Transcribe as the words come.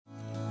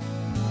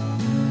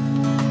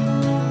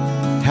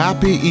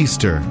Happy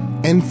Easter,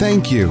 and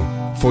thank you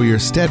for your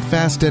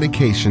steadfast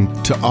dedication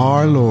to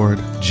our Lord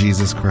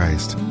Jesus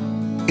Christ.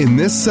 In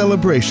this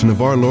celebration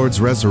of our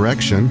Lord's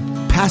resurrection,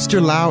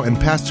 Pastor Lau and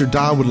Pastor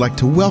Da would like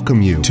to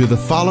welcome you to the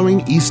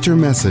following Easter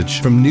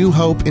message from New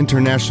Hope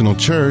International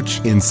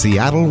Church in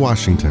Seattle,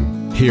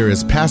 Washington. Here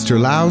is Pastor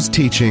Lau's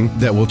teaching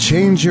that will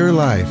change your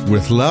life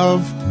with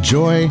love,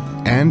 joy,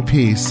 and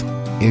peace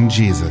in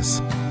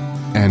Jesus.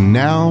 And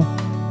now,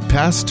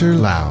 Pastor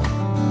Lau.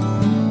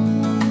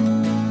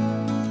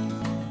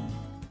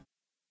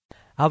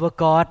 Our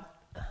God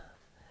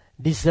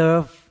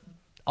deserves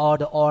all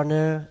the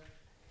honor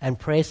and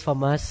praise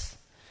from us.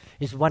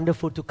 It's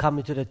wonderful to come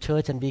into the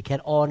church and we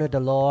can honor the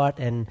Lord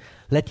and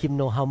let Him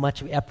know how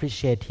much we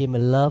appreciate Him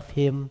and love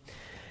Him.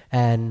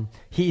 And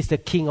He is the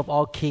King of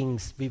all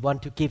kings. We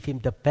want to give Him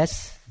the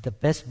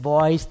best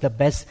voice, the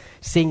best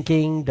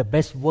singing, the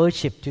best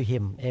worship to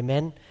Him.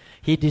 Amen.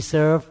 He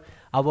deserves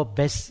our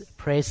best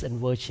praise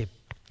and worship.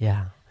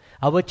 Yeah.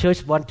 Our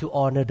church wants to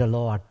honor the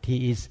Lord.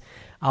 He is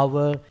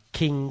our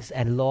King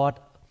and Lord,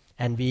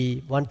 and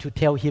we want to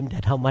tell Him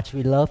that how much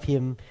we love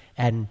Him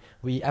and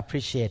we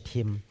appreciate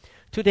Him.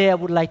 Today I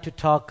would like to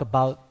talk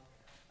about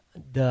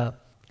the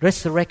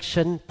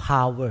resurrection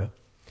power.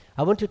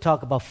 I want to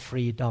talk about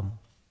freedom.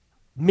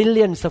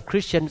 Millions of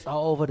Christians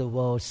all over the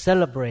world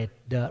celebrate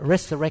the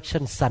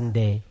Resurrection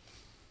Sunday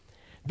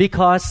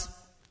because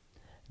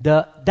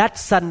that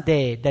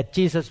Sunday that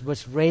Jesus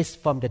was raised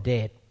from the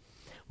dead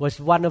was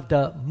one of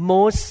the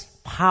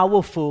most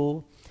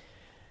powerful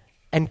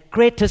and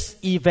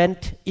greatest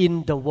event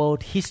in the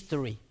world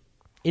history.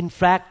 In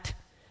fact,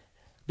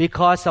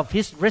 because of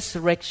His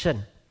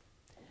resurrection,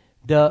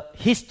 the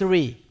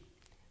history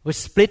was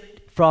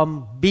split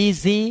from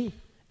BC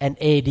and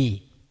AD.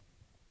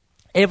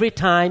 Every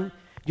time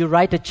you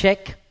write a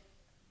check,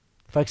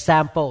 for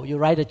example, you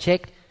write a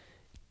check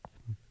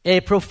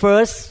April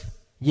 1st,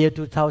 year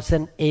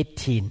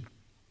 2018.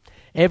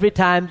 Every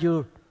time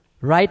you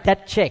write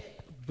that check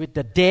with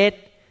the date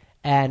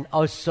and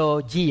also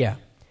year,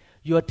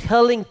 you are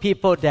telling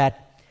people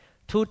that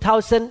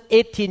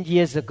 2018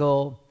 years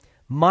ago,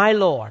 my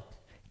Lord,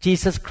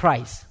 Jesus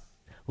Christ,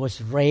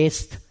 was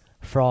raised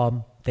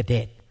from the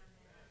dead.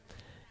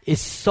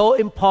 It's so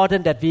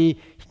important that we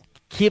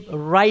keep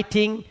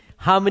writing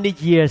how many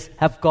years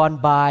have gone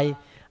by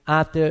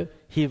after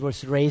He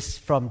was raised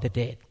from the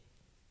dead.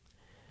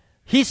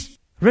 His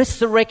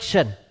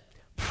resurrection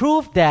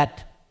proved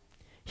that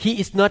He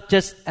is not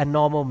just a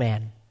normal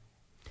man.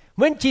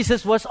 When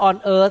Jesus was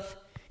on earth,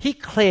 He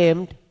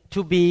claimed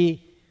to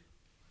be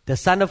the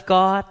Son of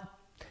God,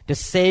 the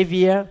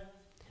Savior.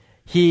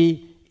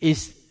 He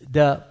is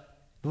the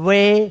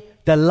way,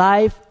 the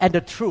life, and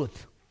the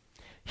truth.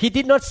 He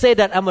did not say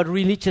that I'm a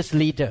religious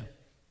leader.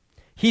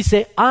 He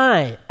said,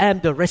 I am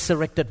the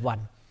resurrected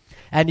one.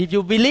 And if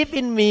you believe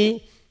in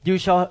me, you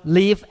shall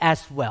live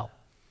as well.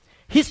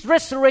 His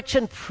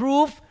resurrection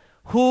proved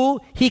who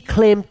He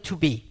claimed to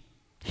be.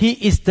 He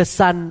is the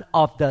Son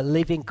of the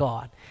living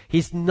God.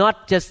 He's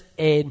not just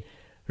a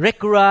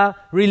regular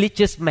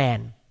religious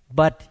man,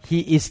 but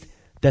He is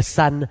the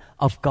Son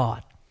of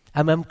God.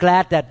 And I'm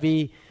glad that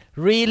we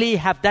really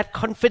have that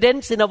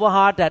confidence in our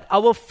heart that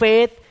our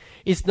faith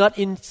is not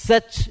in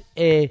such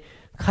a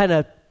kind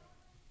of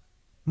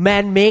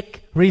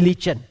man-made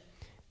religion.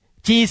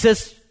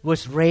 Jesus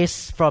was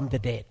raised from the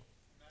dead.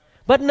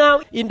 But now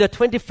in the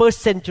 21st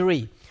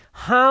century,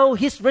 how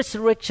His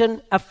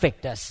resurrection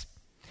affects us.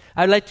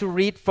 I'd like to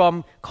read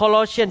from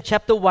Colossians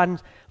chapter 1,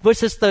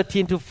 verses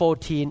 13 to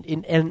 14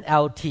 in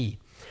NLT.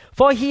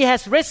 For He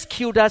has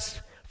rescued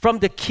us from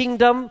the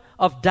kingdom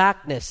of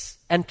darkness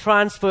and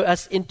transferred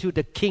us into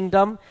the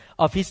kingdom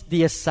of His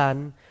dear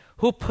Son,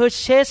 who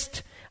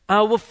purchased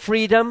our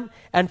freedom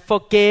and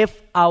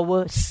forgave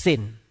our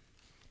sin.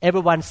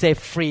 Everyone say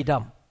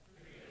freedom.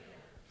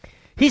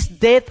 His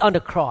death on the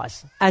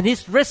cross and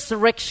His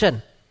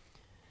resurrection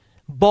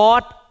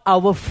bought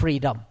our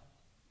freedom.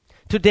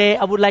 Today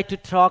I would like to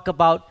talk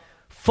about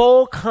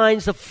 4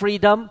 kinds of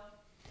freedom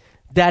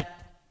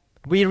that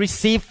we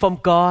receive from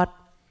God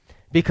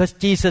because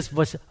Jesus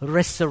was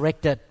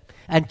resurrected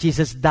and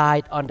Jesus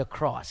died on the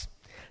cross.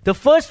 The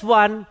first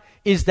one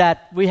is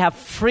that we have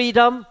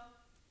freedom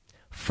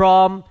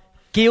from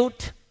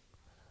guilt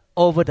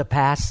over the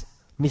past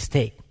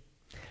mistake.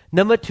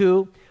 Number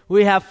 2,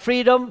 we have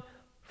freedom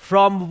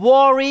from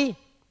worry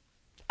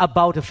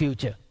about the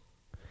future.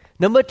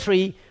 Number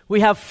 3,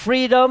 we have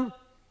freedom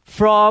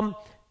from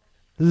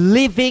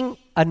living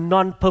a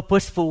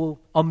non-purposeful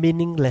or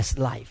meaningless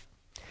life.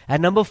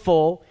 And number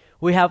 4,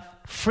 we have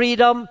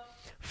freedom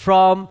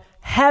from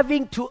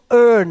having to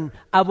earn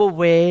our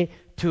way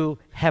to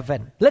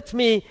heaven. Let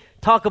me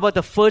talk about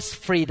the first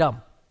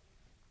freedom.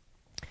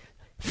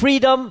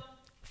 Freedom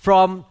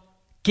from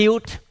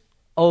guilt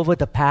over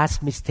the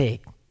past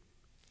mistake.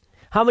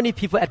 How many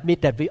people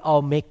admit that we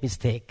all make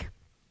mistakes?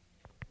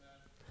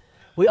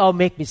 We all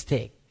make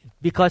mistakes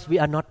because we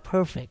are not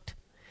perfect.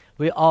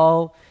 We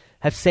all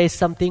have said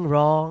something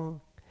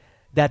wrong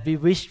that we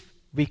wish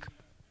we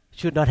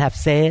should not have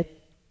said.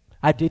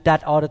 I do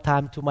that all the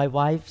time to my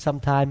wife.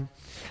 Sometimes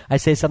I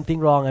say something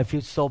wrong, I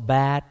feel so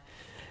bad.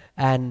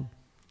 And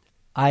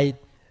I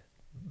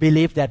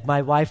believe that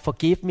my wife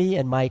forgive me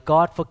and my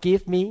God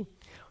forgive me.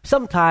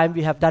 Sometimes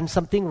we have done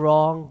something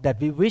wrong that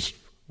we wish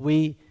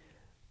we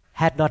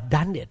had not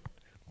done it.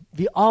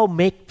 We all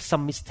make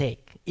some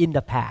mistake in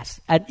the past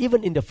and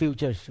even in the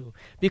future too,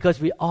 because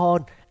we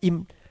all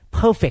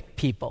imperfect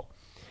people.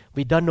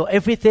 We don't know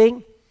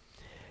everything.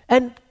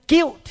 And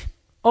guilt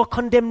or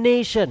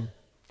condemnation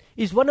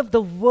is one of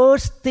the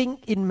worst things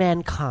in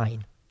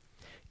mankind.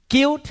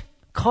 Guilt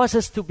causes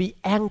us to be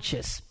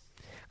anxious,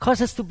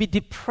 causes us to be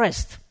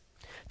depressed,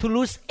 to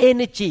lose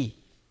energy,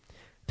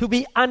 to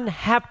be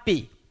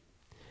unhappy,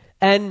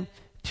 and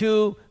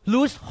to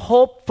lose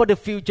hope for the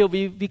future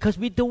because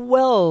we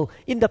dwell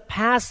in the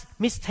past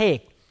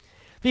mistake.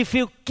 We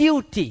feel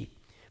guilty.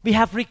 We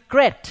have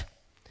regret.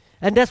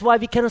 And that's why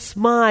we cannot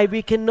smile.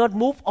 We cannot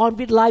move on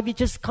with life. We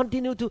just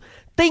continue to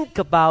think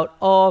about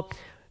or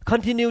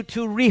continue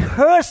to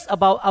rehearse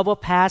about our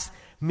past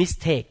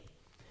mistake.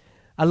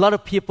 A lot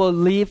of people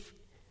live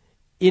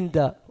in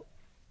the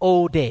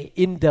old day,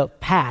 in the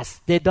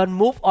past. They don't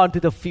move on to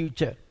the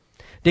future.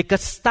 They get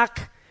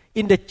stuck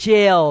in the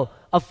jail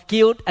of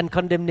guilt and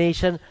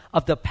condemnation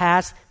of the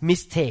past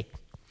mistake.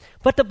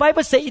 But the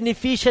Bible says in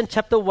Ephesians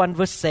chapter 1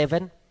 verse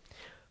 7,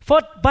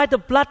 for by the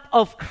blood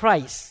of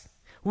Christ,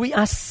 we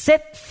are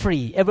set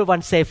free.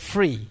 Everyone say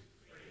free.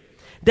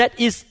 That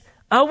is,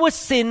 our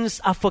sins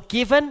are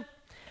forgiven.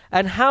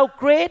 And how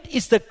great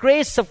is the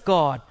grace of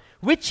God,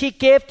 which He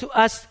gave to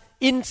us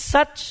in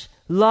such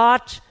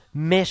large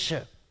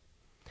measure.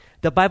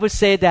 The Bible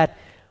says that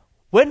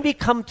when we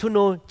come to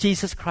know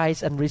Jesus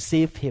Christ and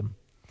receive Him,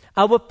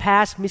 our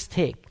past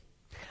mistake,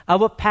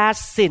 our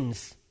past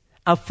sins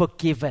are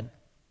forgiven.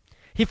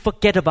 He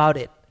forget about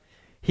it.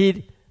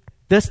 He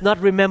does not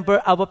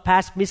remember our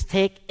past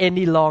mistake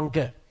any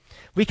longer.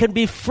 We can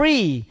be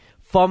free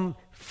from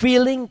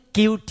feeling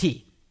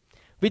guilty.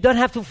 We don't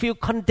have to feel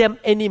condemned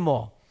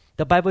anymore.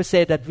 The Bible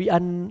says that we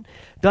don't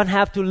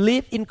have to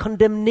live in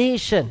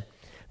condemnation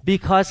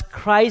because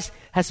Christ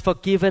has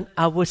forgiven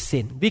our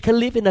sin. We can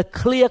live in a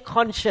clear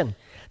conscience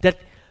that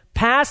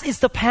past is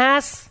the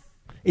past,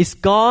 it's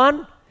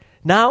gone.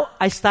 Now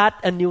I start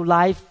a new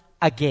life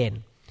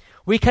again.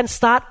 We can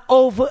start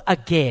over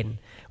again.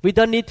 We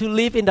don't need to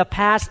live in the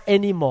past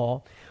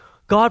anymore.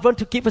 God wants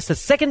to give us a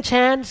second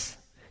chance,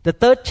 the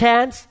third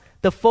chance,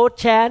 the fourth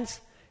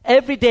chance.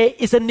 Every day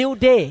is a new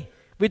day.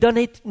 We don't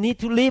need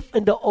to live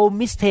in the old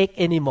mistake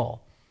anymore.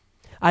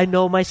 I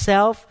know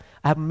myself,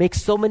 I have made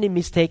so many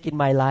mistakes in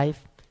my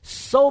life.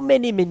 So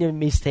many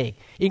mistakes,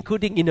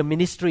 including in the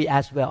ministry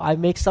as well. I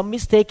make some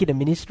mistake in the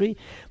ministry,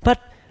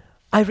 but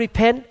I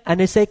repent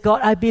and I say,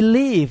 God, I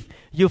believe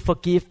you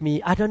forgive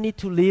me. I don't need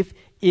to live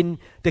in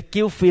the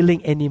guilt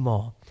feeling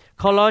anymore.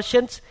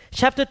 Colossians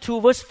chapter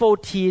 2 verse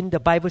 14, the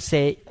Bible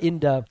says in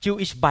the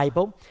Jewish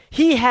Bible,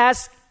 He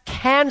has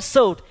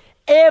canceled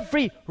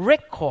every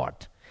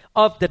record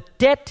of the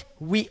debt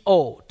we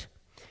owed.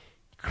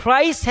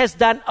 Christ has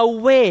done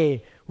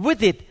away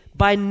with it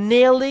by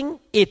nailing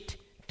it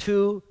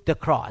to the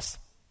cross.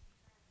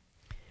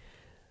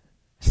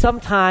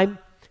 Sometimes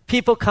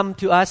people come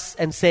to us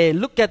and say,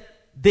 look at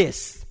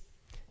this.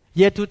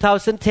 Year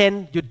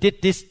 2010, you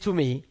did this to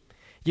me.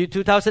 Year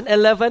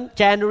 2011,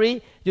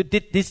 January, you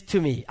did this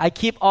to me. I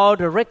keep all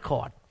the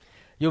record.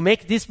 You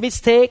make this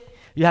mistake,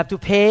 you have to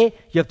pay,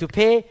 you have to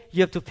pay,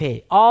 you have to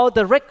pay. All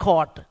the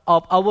record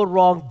of our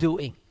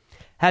wrongdoing.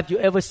 Have you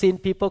ever seen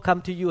people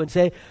come to you and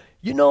say,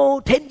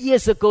 10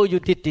 years ago you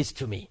did this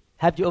to me?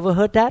 Have you ever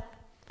heard that?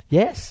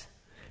 Yes.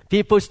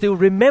 People still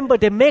remember,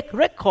 they make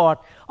record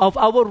of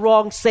our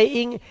wrong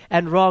saying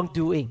and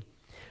wrongdoing.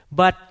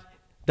 But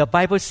the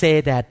Bible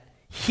says that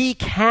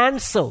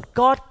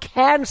God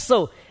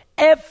canceled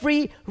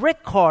every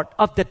record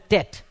of the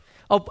debt,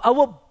 of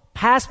our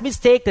past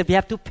mistake that we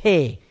have to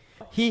pay.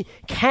 He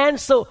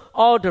canceled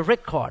all the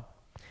record.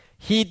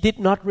 He did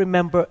not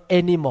remember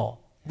anymore.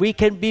 We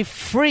can be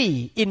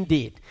free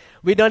indeed.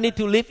 We don't need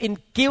to live in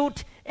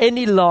guilt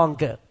any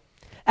longer.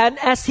 And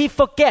as He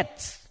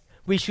forgets,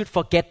 we should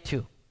forget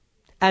too.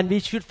 And we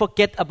should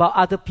forget about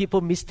other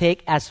people's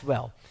mistake as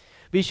well.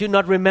 We should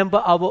not remember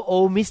our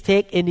own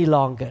mistake any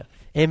longer.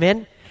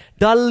 Amen?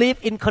 Don't live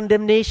in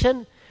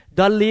condemnation.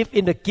 Don't live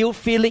in the guilt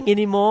feeling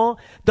anymore.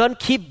 Don't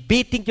keep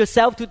beating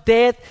yourself to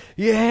death.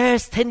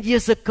 Yes, 10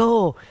 years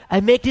ago, I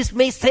made this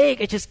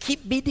mistake. I just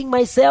keep beating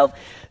myself.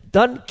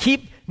 Don't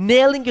keep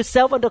nailing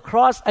yourself on the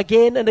cross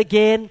again and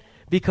again,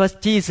 because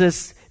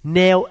Jesus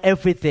nailed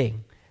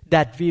everything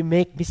that we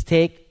make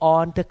mistake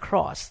on the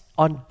cross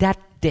on that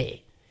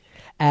day.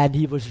 And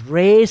He was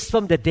raised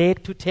from the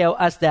dead to tell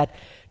us that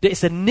there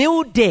is a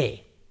new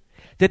day,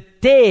 the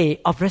day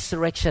of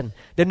resurrection,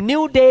 the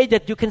new day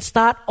that you can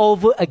start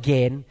over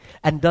again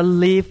and don't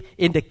live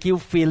in the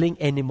guilt feeling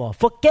anymore.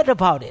 Forget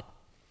about it.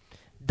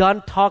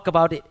 Don't talk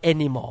about it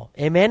anymore.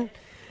 Amen?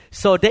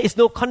 So there is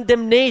no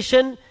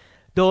condemnation,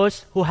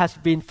 those who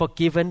have been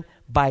forgiven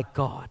by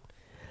God.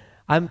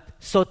 I'm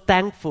so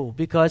thankful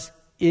because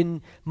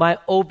in my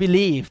old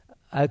belief,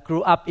 I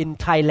grew up in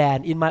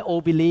Thailand. In my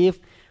old belief,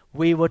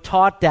 we were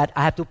taught that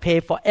I have to pay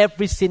for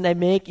every sin I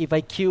make. If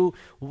I kill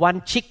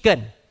one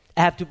chicken,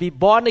 I have to be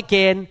born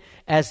again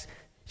as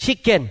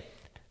chicken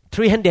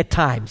 300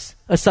 times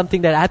or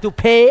something that I have to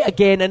pay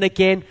again and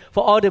again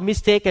for all the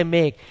mistakes I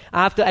make.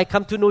 After I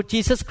come to know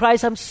Jesus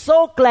Christ, I'm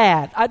so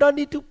glad. I don't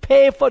need to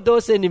pay for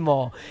those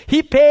anymore.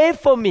 He paid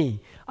for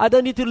me. I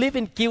don't need to live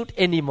in guilt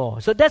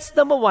anymore. So that's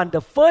number one,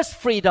 the first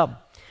freedom.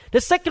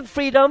 The second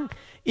freedom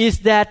is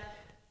that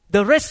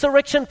the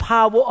resurrection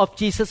power of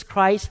Jesus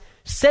Christ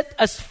set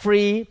us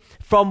free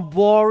from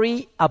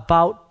worry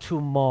about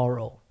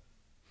tomorrow.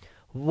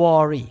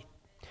 Worry.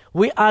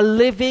 We are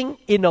living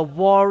in a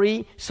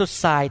worry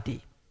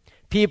society.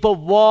 People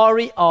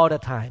worry all the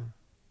time.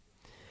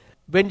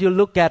 When you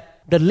look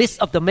at the list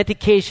of the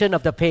medication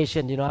of the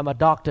patient, I'm a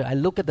doctor, I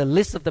look at the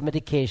list of the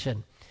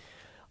medication.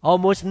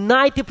 Almost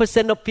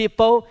 90% of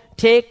people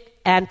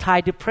take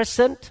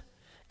antidepressant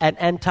and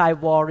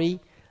anti-worry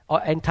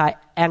or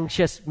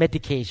anti-anxious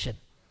medication.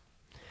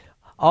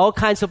 All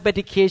kinds of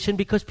medication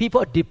because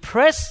people are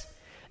depressed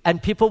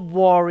and people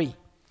worry.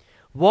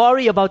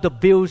 Worry about the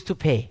bills to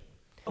pay.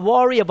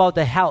 Worry about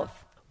the health.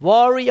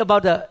 Worry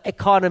about the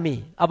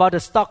economy, about the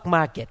stock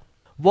market.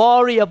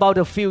 Worry about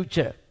the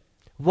future.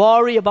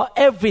 Worry about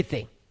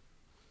everything.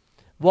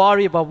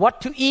 Worry about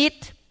what to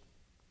eat.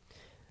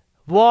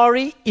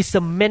 Worry is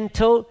a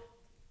mental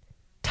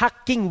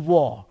tugging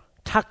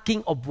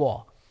of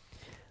war.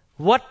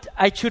 What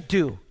I should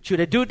do.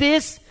 Should I do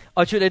this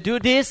or should I do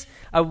this?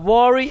 I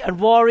worry and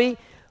worry.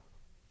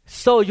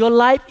 So your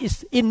life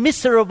is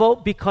miserable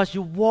because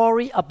you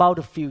worry about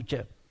the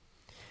future.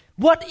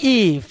 What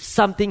if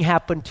something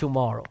happened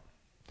tomorrow?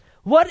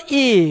 What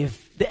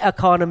if the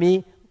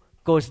economy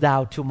goes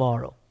down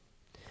tomorrow?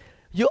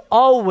 You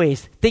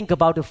always think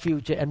about the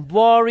future and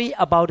worry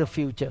about the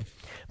future.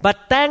 But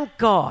thank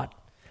God,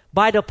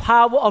 by the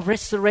power of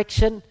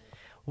resurrection,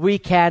 we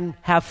can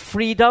have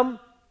freedom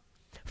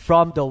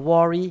from the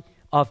worry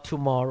of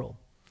tomorrow.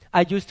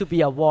 I used to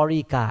be a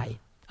worry guy.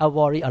 I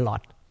worry a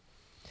lot.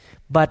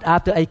 But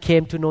after I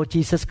came to know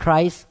Jesus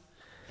Christ,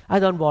 I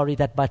don't worry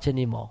that much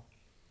anymore.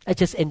 I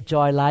just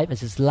enjoy life. I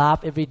just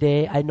laugh every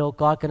day. I know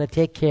God going to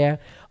take care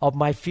of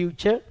my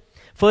future.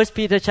 1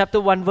 Peter chapter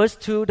 1 verse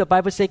 2, the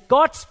Bible says,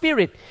 God's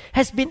Spirit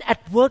has been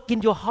at work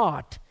in your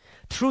heart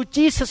through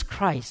Jesus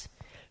Christ.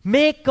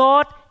 May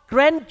God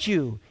grant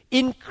you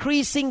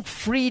increasing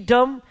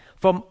freedom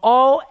from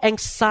all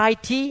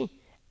anxiety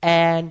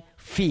and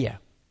fear.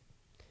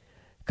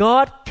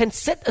 God can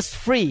set us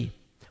free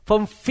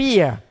from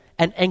fear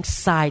and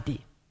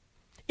anxiety.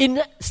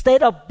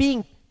 Instead of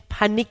being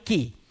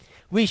panicky,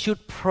 we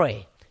should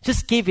pray.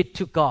 Just give it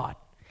to God.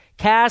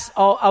 Cast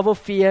all our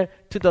fear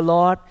to the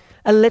Lord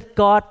and let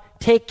God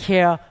take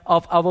care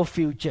of our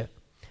future.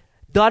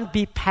 Don't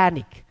be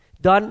panic.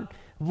 Don't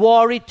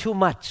worry too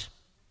much.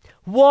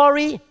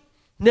 Worry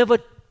never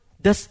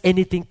does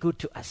anything good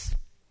to us.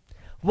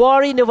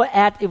 Worry never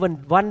adds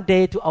even one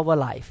day to our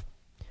life.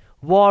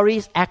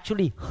 Worries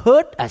actually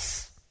hurt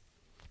us,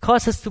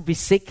 cause us to be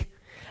sick,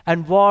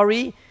 and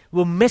worry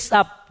will mess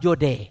up your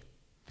day.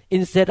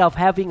 Instead of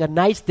having a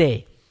nice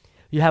day,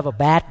 you have a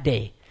bad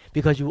day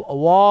because you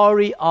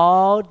worry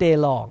all day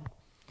long.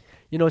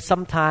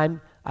 Sometimes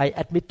I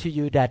admit to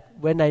you that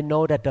when I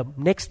know that the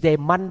next day,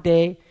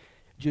 Monday,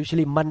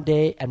 usually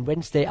Monday and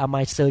Wednesday are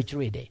my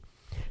surgery day.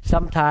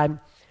 Sometimes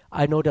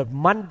I know that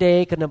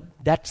Monday,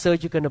 that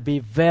surgery is going to be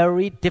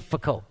very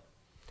difficult,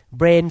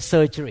 brain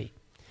surgery.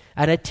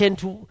 And I tend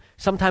to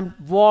sometimes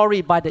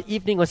worry by the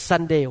evening or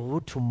Sunday,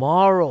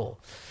 tomorrow.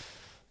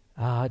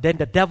 Then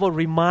the devil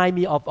remind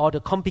me of all the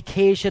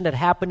complications that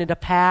happened in the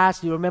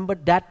past. You remember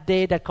that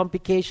day, that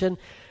complication,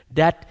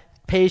 that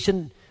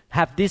patient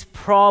have these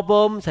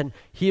problems, and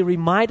he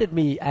reminded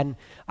me, and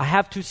I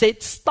have to say,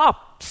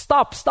 stop.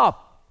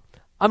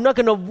 I'm not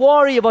going to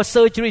worry about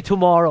surgery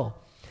tomorrow.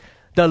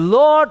 The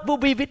Lord will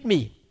be with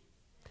me.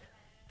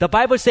 The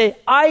Bible says,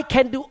 I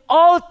can do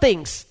all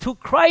things through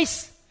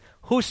Christ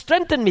who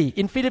strengthened me.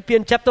 In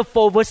Philippians chapter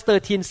 4 verse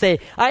 13 say,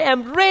 I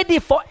am ready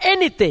for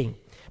anything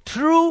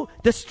through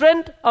the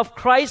strength of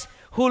Christ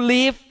who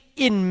lives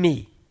in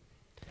me.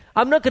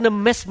 I'm not going to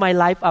mess my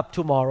life up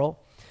tomorrow.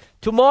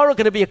 Tomorrow is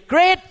going to be a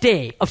great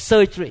day of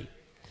surgery.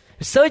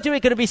 The surgery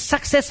is going to be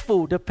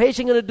successful. The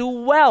patient is going to do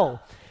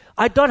well.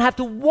 I don't have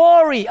to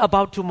worry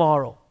about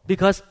tomorrow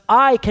because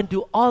I can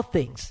do all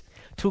things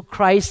through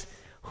Christ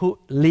who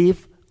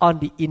lives on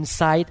the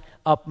inside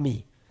of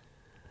me.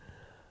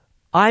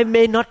 I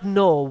may not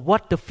know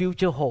what the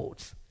future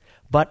holds,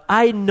 but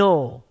I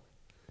know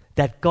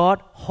that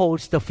God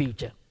holds the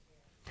future.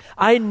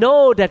 I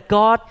know that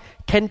God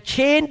can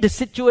change the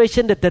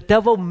situation that the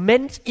devil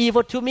meant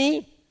evil to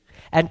me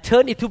and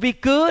turn it to be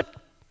good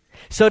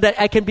so that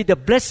I can be the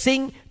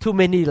blessing to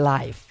many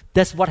lives.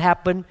 That's what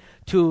happened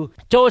to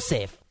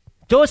Joseph.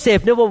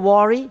 Joseph never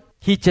worried.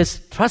 He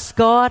just trusts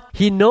God.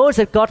 He knows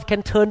that God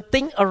can turn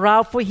things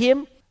around for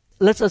him.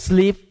 Let us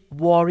live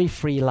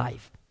worry-free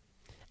life,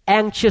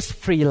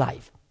 anxious-free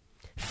life,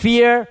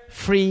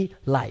 fear-free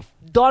life.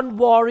 Don't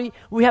worry.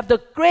 We have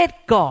the great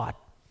God.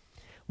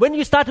 When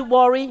you start to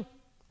worry,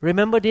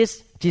 remember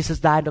this, Jesus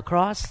died on the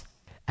cross,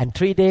 and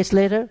 3 days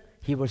later,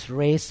 He was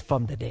raised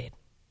from the dead.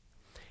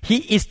 He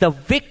is the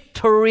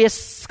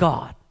victorious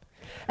God.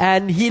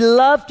 And He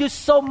loved you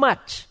so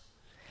much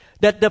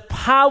that the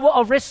power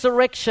of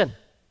resurrection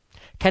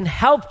can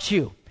help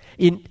you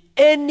in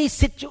any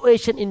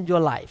situation in your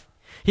life.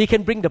 He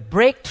can bring the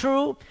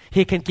breakthrough.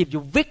 He can give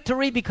you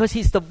victory because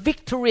He's the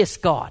victorious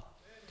God.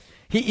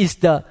 He is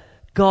the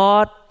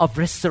God of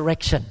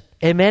resurrection.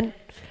 Amen?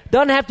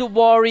 Don't have to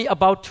worry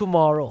about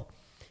tomorrow.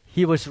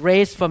 He was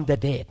raised from the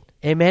dead.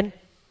 Amen?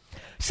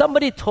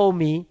 Somebody told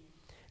me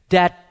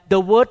that the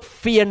word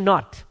fear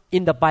not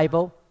in the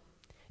Bible,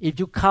 if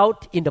you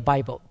count in the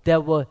Bible, there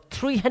were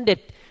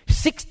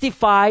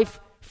 365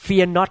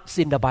 fear nots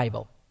in the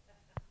Bible.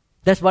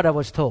 That's what I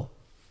was told.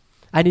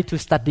 I need to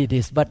study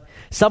this, but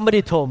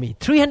somebody told me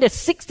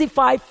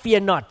 365 fear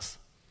nots.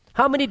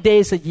 How many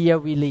days a year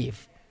we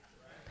live?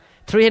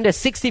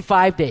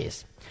 365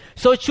 days.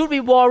 So should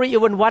we worry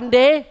even one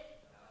day?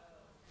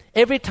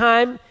 Every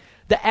time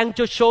the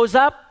angel shows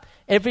up,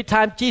 every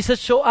time Jesus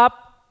show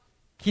up,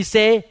 He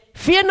say,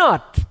 fear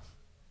not.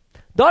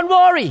 Don't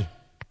worry.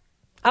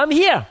 I'm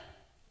here.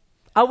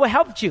 I will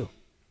help you.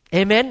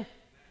 Amen.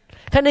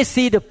 Can I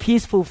see the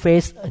peaceful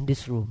face in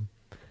this room?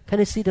 Can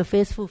I see the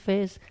faithful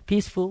face?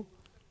 Peaceful.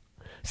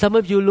 Some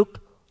of you look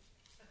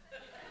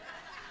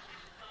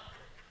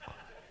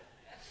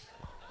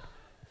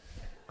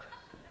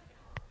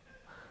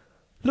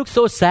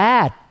so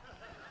sad.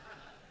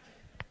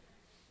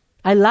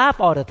 I laugh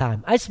all the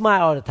time. I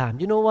smile all the time.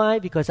 You know why?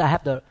 Because I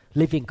have the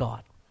living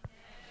God.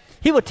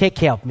 He will take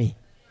care of me.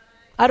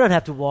 I don't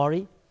have to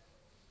worry.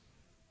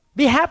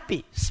 Be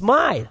happy.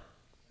 Smile.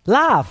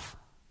 Laugh.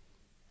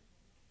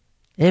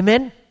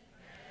 Amen?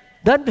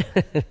 Don't.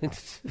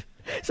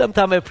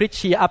 Sometimes I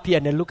preach here up here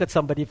and then look at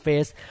somebody's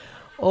face.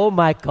 Oh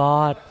my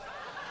God.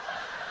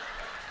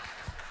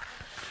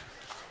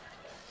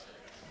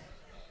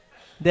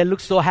 They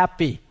look so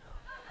happy.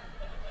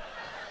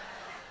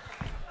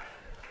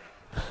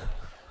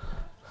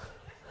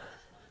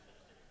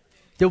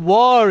 The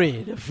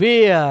worry, the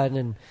fear,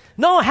 and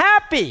no,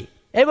 happy.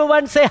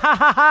 Everyone say ha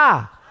ha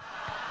ha.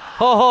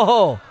 Ho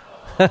ho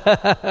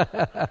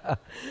ho.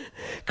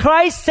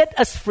 Christ set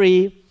us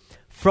free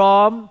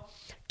from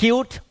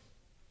guilt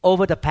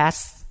over the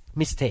past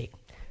mistake.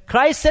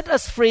 Christ set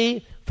us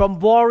free from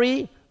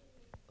worry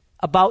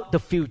about the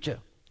future.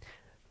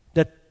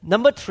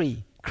 Number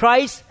 3,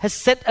 Christ has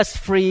set us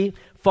free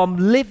from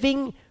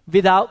living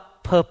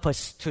without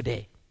purpose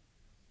today.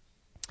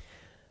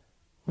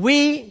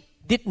 We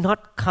did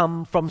not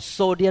come from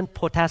sodium,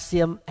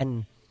 potassium,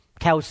 and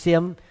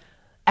calcium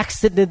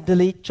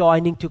accidentally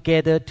joining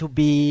together to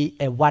be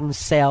a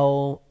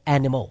one-cell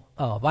animal,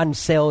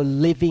 one-cell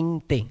living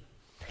thing.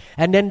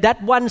 And then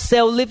that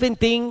one-cell living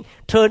thing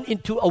turned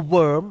into a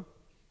worm,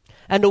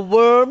 and the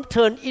worm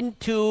turned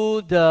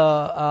into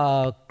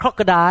the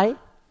crocodile,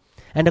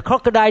 and the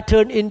crocodile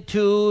turned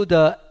into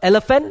the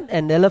elephant,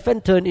 and the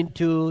elephant turned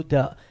into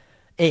the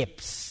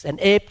apes, and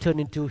ape turned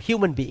into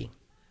human being.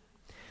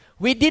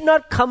 We did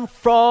not come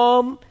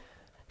from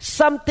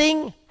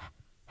something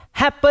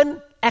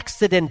happened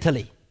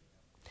accidentally.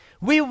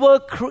 We were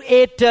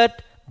created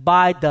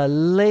by the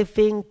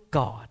living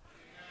God.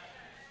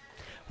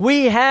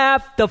 We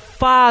have the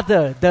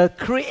Father, the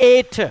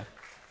Creator.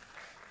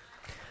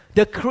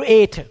 The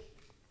Creator.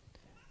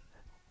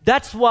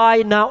 That's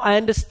why now I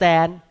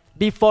understand,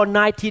 before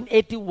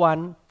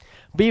 1981,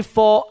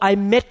 before I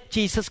met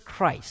Jesus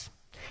Christ,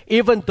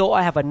 even though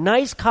I have a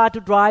nice car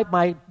to drive,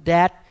 my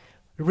dad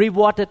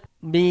rewarded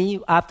me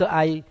after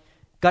I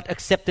got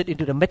accepted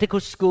into the medical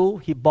school.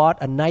 He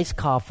bought a nice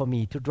car for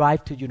me to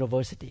drive to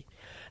university.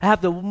 I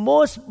have the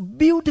most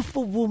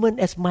beautiful woman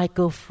as my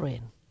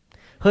girlfriend.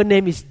 Her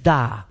name is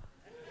Da.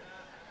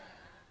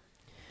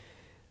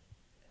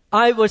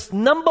 I was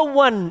number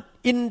 1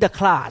 in the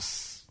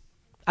class.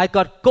 I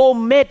got gold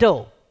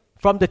medal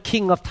from the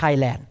King of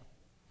Thailand.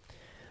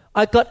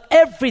 I got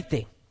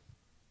everything.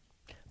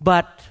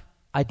 But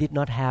I did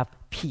not have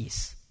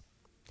peace.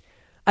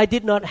 I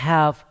did not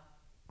have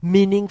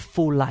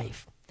meaningful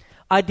life.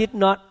 I did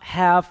not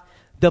have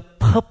the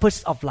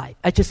purpose of life.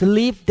 I just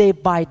lived day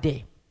by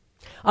day.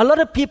 A lot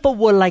of people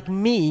were like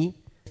me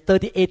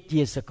 38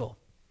 years ago.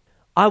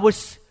 I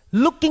was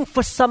looking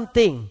for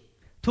something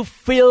to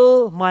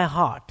fill my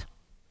heart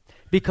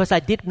because I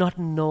did not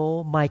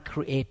know my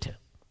Creator.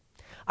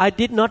 I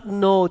did not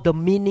know the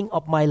meaning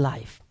of my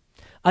life.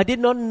 I did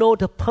not know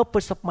the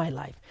purpose of my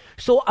life.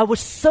 So I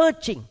was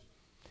searching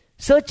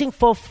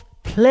for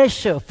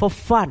pleasure, for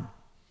fun.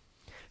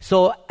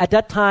 So at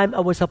that time,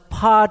 I was a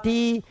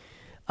party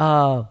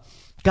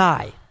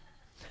guy.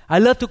 I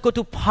love to go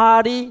to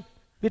party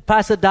with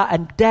Pastor Da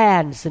and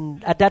dance.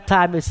 And at that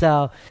time, it's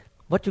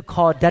what you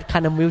call that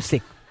kind of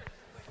music.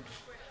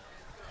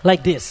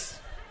 Like this.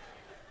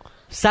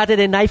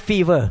 Saturday Night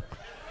Fever.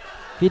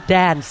 We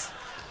dance.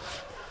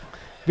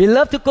 We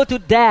love to go to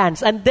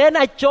dance. And then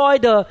I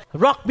joined the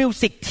rock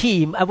music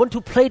team. I want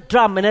to play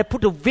drum and I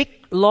put a wig,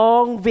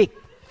 long wig.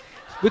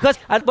 Because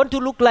I want to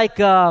look like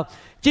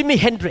Jimi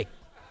Hendrix.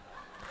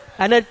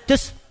 And I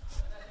just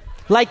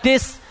like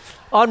this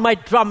on my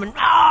drum. And,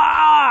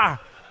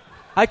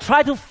 I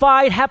try to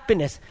find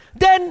happiness.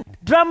 Then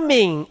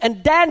drumming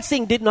and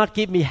dancing did not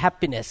give me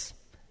happiness.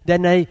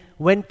 Then I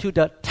went to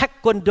the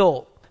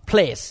taekwondo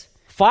place.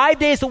 5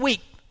 days a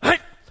week.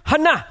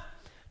 Hana,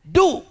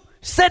 do,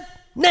 set,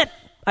 net.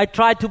 I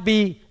tried to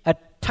be a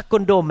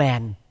taekwondo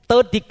man,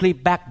 3rd degree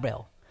black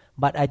belt.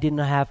 But I did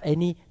not have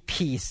any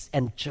peace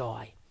and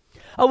joy.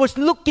 I was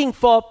looking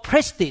for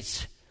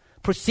prestige,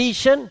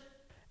 position,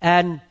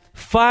 and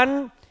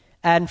fun,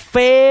 and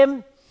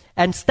fame,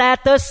 and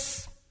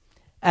status,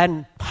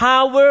 and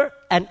power,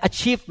 and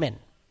achievement.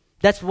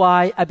 That's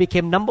why I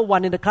became number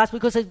 1 in the class,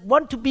 because I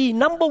want to be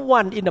number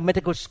 1 in the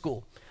medical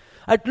school.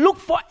 I look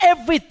for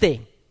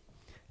everything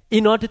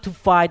in order to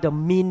find the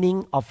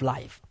meaning of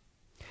life.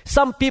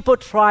 Some people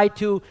try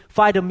to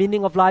find the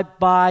meaning of life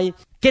by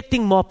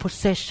getting more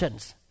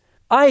possessions.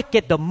 I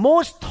get the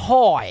most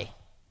toy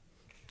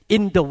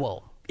in the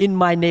world, in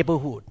my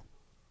neighborhood.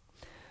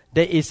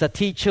 There is a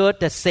teacher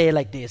that say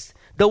like this: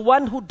 the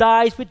one who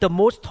dies with the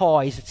most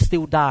toys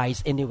still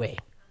dies anyway.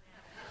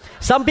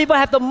 Some people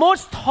have the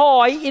most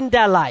toy in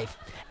their life,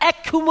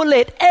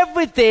 accumulate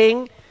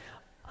everything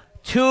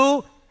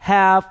to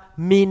have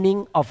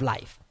meaning of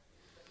life.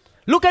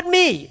 Look at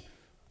me.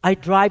 I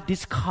drive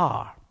this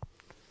car.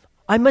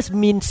 I must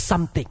mean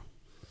something.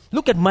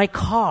 Look at my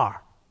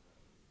car.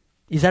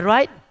 Is that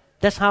right?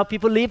 That's how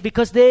people live,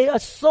 because they are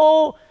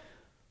so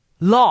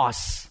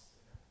lost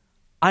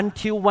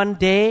until one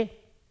day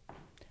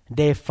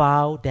they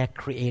found their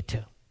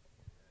Creator.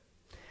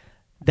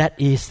 That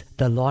is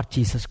the Lord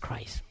Jesus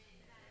Christ.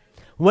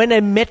 When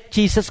I met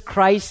Jesus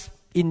Christ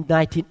in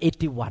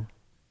 1981,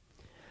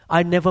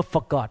 I never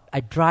forgot. I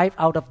drive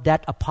out of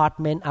that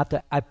apartment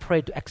after I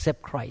prayed to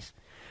accept Christ.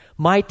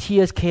 My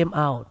tears came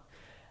out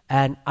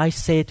and I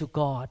say to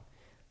God,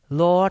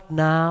 Lord,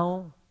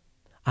 now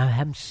I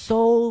am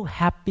so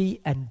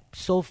happy and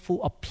so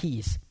full of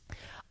peace.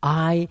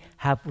 I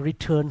have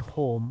returned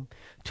home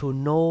to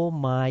know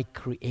my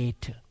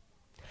Creator.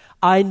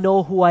 I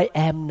know who I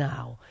am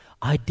now.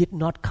 I did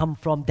not come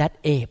from that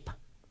ape.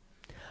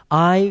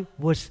 I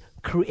was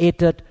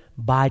created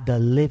by the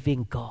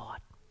living God.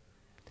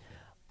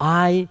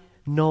 I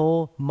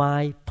know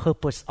my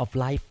purpose of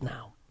life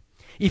now.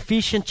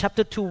 Ephesians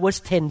chapter 2 verse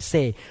 10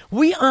 say,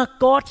 we are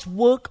God's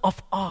work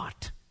of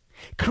art,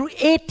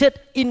 created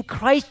in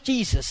Christ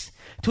Jesus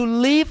to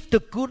live the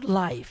good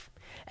life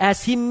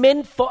as He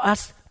meant for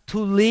us to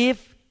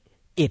live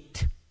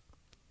it.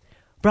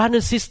 Brother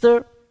and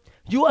sister,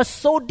 you are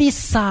so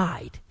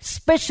designed,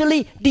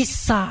 especially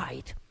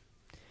designed.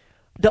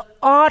 The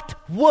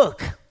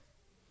artwork,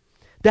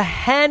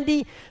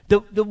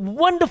 the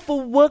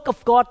wonderful work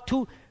of God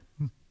to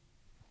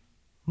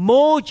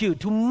mold you,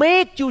 to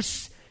make you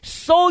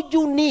so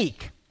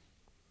unique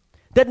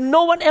that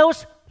no one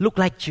else look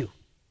like you.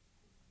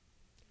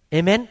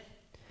 Amen?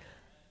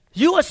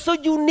 You are so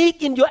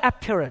unique in your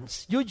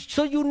appearance. You're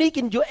so unique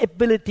in your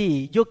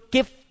ability, your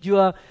gift,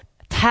 your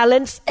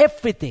talents,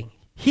 everything.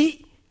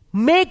 He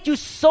made you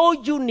so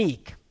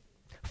unique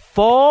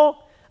for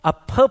a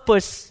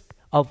purpose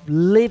of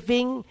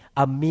living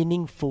a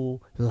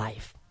meaningful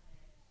life.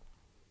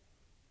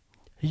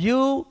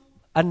 You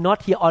are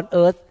not here on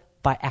earth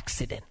by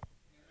accident.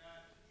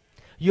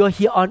 You are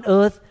here on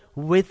earth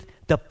with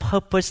the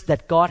purpose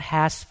that God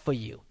has for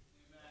you.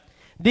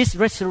 This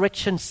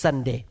Resurrection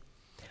Sunday,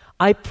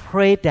 I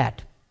pray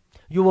that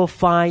you will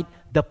find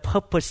the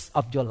purpose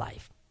of your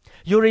life.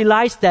 You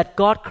realize that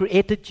God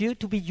created you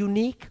to be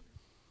unique,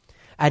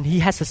 and He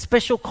has a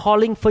special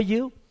calling for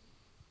you.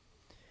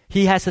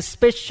 He has a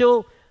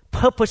special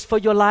purpose for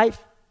your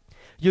life.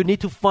 You need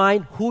to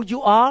find who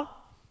you are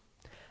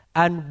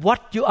and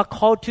what you are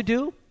called to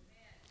do.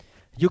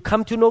 You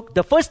come to know,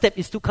 the first step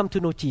is to come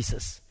to know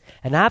Jesus.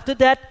 And after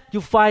that,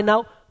 you find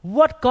out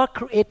what God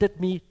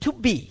created me to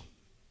be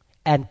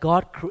and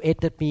God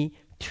created me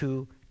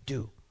to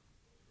do.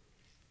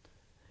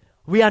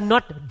 We are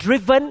not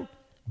driven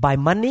by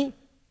money.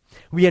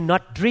 We are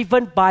not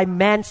driven by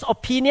man's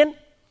opinion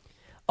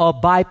or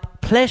by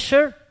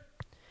pleasure.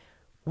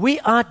 We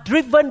are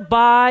driven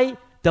by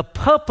the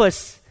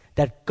purpose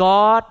that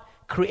God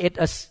created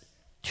us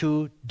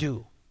to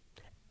do,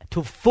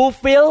 to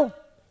fulfill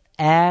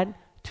and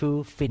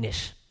to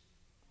finish.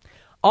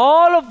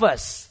 All of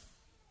us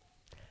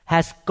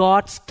has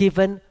God's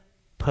given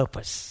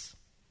purpose.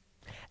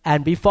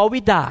 And before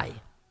we die,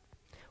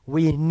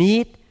 we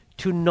need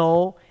to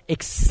know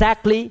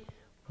exactly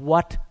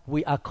what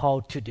we are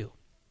called to do,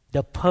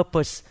 the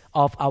purpose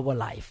of our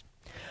life.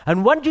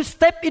 And once you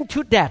step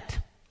into that,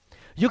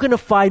 you're going to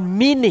find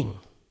meaning,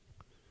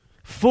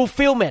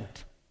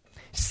 fulfillment,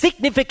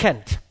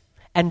 significance,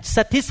 and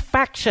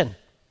satisfaction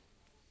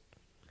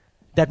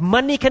that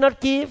money cannot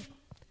give,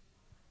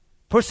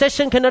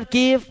 possession cannot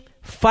give,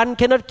 fun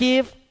cannot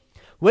give.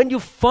 When you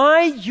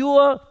find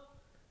your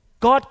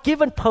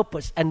God-given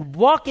purpose and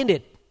walk in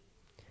it,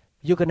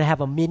 you're going to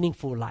have a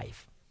meaningful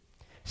life,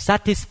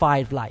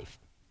 satisfied life,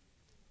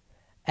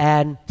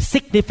 and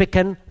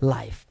significant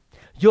life.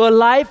 Your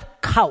life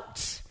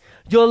counts.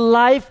 Your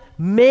life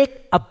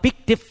make a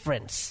big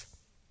difference.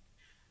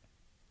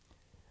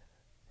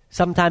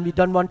 Sometimes we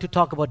don't want to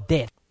talk about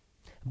death.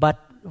 But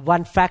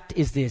one fact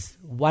is this: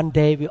 one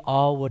day we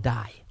all will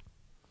die.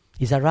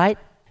 Is that right?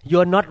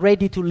 You're not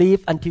ready to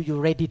live until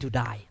you're ready to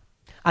die.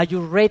 Are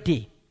you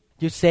ready?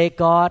 You say,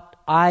 God,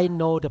 I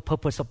know the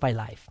purpose of my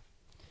life.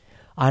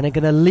 And I'm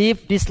going to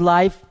live this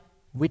life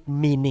with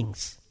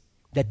meanings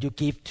that you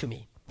give to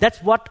me.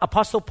 That's what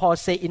Apostle Paul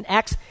said in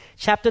Acts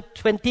chapter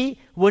 20,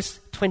 verse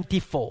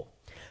 24.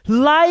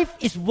 Life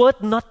is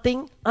worth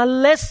nothing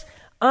unless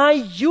I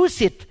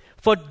use it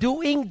for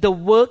doing the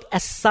work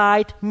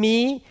assigned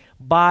me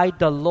by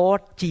the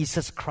Lord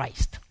Jesus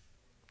Christ.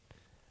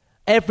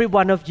 Every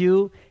one of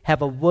you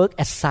have a work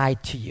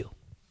assigned to you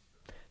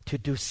to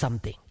do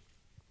something.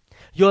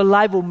 Your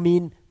life will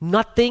mean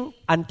nothing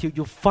until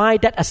you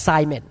find that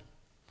assignment.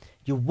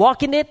 You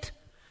walk in it,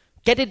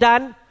 get it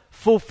done,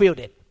 fulfill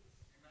it.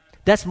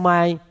 That's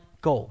my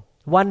goal.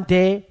 One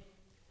day,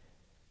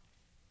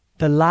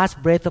 the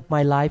last breath of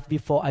my life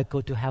before I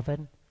go to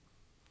heaven,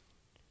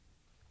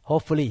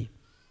 hopefully,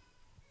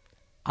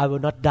 I will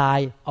not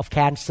die of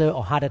cancer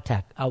or heart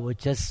attack. I will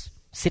just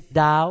sit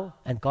down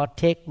and God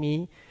take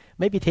me,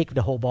 maybe take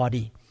the whole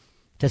body,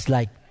 just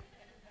like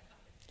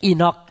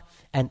Enoch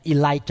and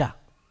Elijah.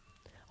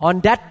 On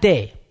that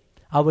day,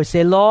 I will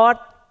say, Lord,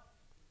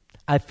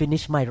 I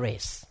finished my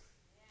race.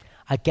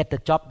 I get the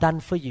job done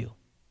for you.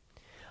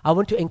 I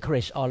want to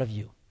encourage all of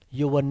you.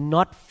 You will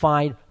not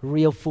find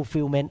real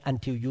fulfillment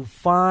until you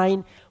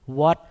find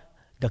what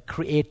the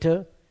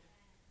Creator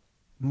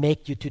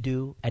make you to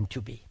do and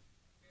to be.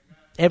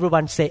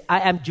 Everyone say, I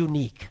am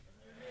unique.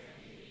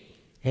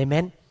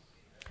 Amen.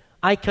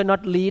 I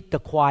cannot lead the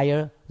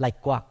choir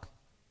like Guak.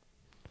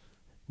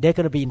 They're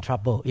going to be in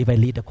trouble if I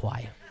lead the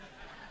choir.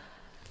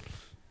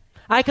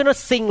 I cannot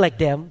sing like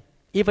them.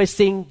 If I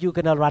sing, you're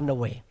going to run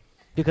away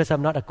because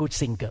I'm not a good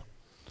singer.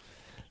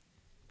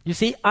 You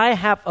see, I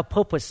have a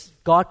purpose.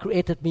 God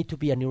created me to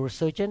be a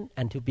neurosurgeon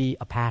and to be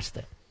a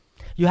pastor.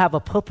 You have a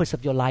purpose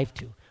of your life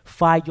too.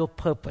 Find your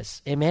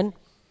purpose. Amen.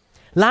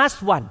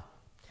 Last one.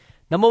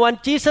 Number one,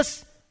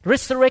 Jesus'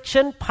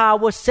 resurrection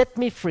power set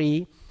me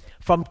free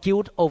from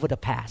guilt over the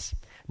past.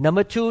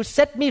 Number two,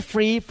 set me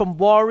free from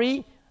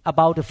worry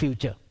about the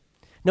future.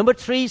 Number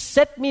three,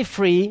 set me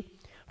free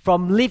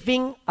from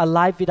living a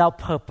life without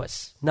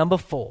purpose. Number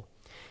four,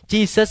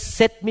 Jesus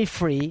set me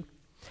free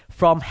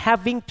from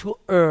having to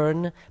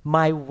earn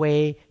my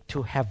way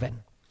to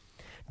heaven.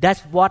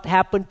 That's what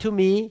happened to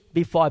me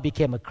before I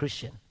became a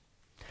Christian.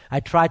 I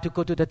tried to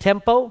go to the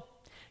temple,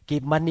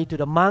 give money to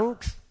the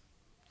monks.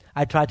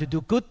 I tried to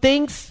do good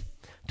things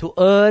to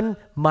earn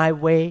my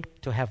way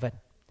to heaven.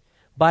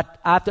 But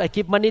after I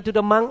give money to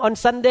the monk on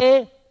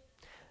Sunday,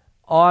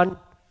 on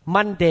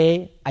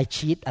Monday, I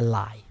cheat and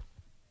lie.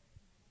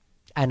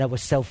 And I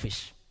was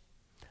selfish.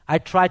 I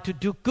tried to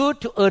do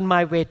good to earn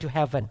my way to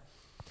heaven.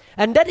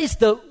 And that is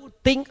the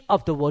thing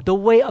of the world. The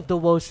way of the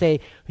world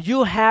say,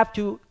 you have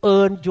to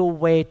earn your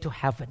way to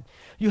heaven.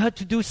 You have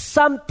to do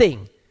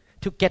something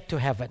to get to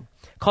heaven.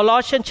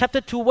 Colossians chapter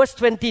 2 verse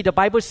 20, the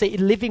Bible says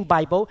in Living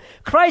Bible,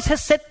 Christ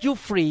has set you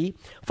free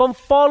from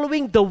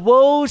following the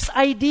world's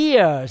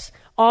ideas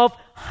of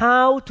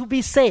how to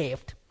be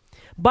saved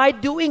by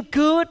doing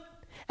good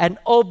and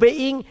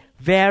obeying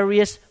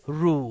various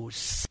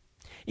rules.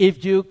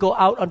 If you go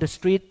out on the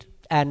street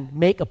and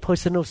make a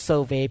personal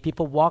survey,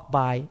 people walk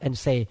by and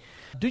say,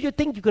 do you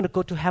think you're going to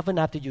go to heaven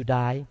after you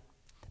die?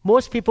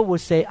 Most people will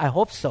say, I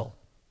hope so.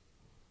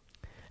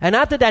 And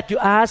after that, you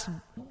ask,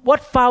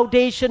 what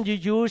foundation you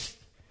use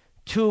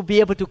to be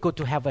able to go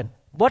to heaven?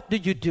 What do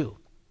you do?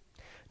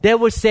 They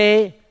will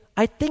say,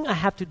 I think I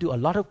have to do a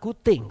lot of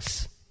good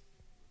things.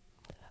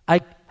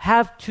 I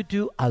have to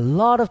do a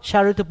lot of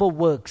charitable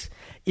works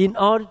in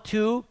order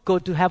to go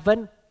to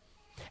heaven.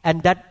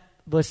 And that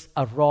was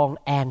a wrong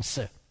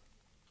answer.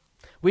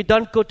 We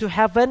don't go to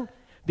heaven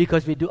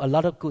because we do a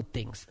lot of good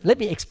things. Let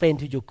me explain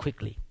to you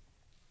quickly.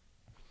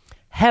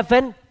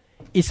 Heaven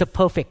is a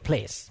perfect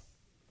place.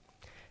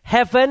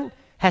 Heaven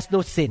has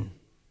no sin,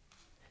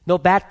 no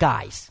bad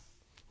guys,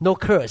 no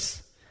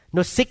curse,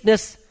 no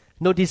sickness,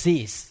 no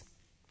disease.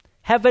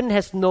 Heaven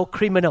has no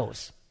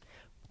criminals.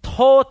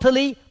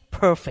 Totally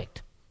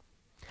perfect.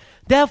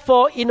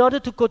 Therefore, in order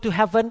to go to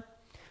heaven,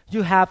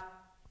 you have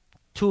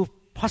two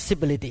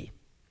possibilities.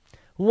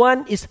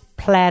 One is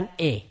plan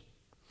A.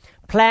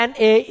 Plan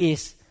A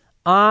is,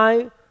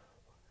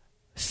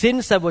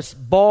 since I was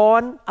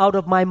born out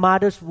of my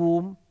mother's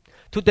womb,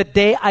 to the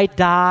day I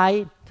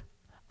died,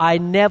 I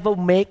never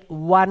make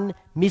one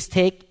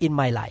mistake in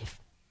my life.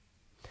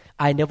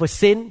 I never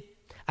sin.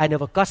 I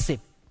never gossip.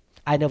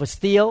 I never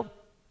steal.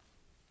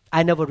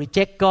 I never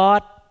reject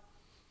God.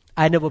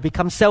 I never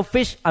become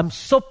selfish. I'm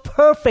so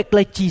perfect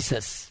like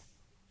Jesus.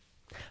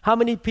 How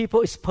many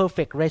people is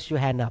perfect? Raise your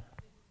hand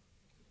up.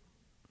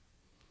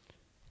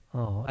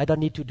 Oh, I don't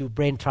need to do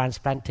brain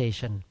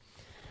transplantation.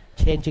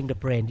 Changing the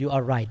brain. You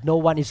are right. No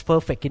one is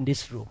perfect in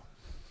this room.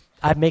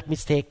 I make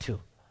mistake too.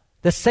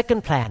 The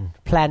second plan,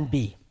 plan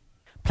B.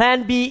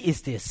 Plan B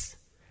is this.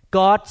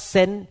 God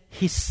sent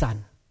His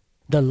Son,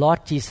 the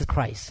Lord Jesus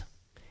Christ,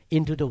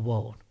 into the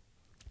world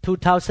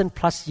 2,000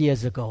 plus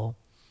years ago.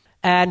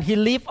 And he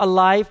lived a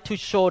life to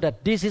show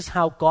that this is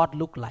how God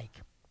looked like.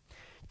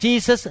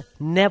 Jesus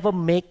never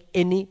made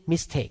any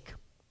mistake.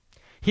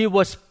 He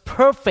was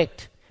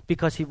perfect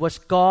because he was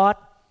God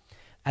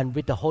and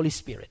with the Holy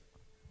Spirit.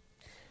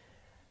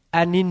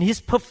 And in his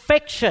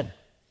perfection,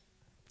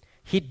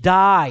 he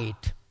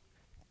died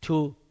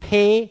to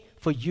pay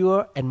for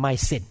your and my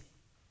sin.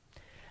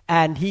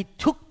 And he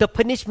took the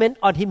punishment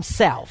on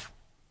himself.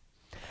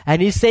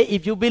 And he said,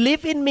 if you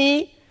believe in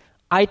me,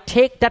 I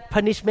take that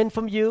punishment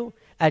from you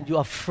and you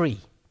are free.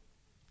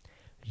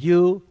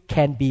 You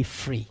can be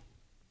free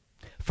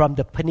from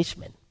the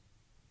punishment.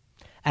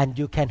 And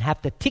you can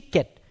have the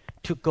ticket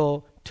to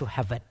go to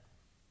heaven.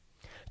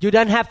 You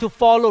don't have to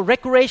follow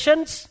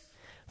regulations,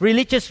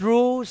 religious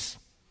rules,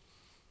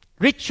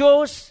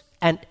 rituals,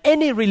 and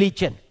any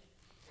religion.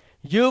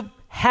 You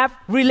have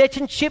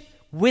relationship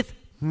with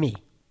me.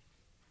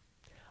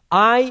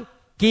 I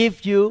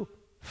give you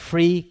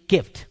free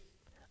gift.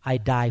 I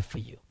die for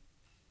you.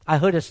 I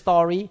heard a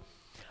story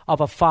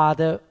of a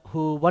father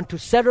who wanted to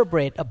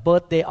celebrate a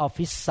birthday of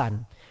his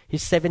son,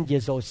 his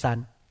 7-year-old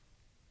son,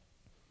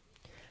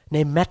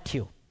 named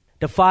Matthew.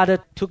 The father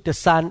took the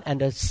son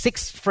and the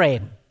 6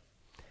 friend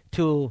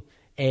to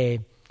a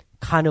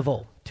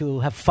carnival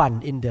to have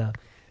fun in the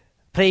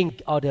playing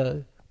all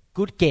the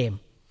good game.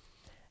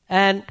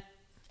 And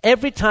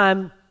every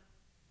time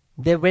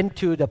they went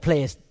to the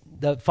place,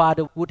 the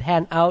father would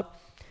hand out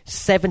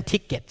 7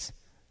 tickets,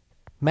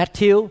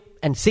 Matthew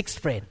and 6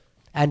 friends,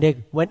 and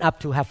they went up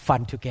to have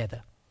fun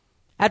together.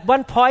 At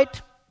one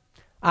point,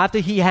 after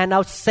he handed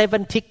out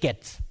 7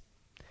 tickets,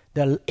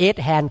 the 8th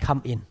hand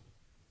come in.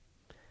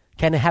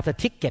 Can I have a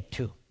ticket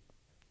too?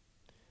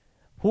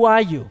 Who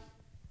are you?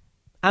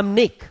 I'm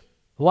Nick.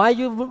 Why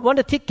you want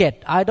a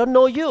ticket? I don't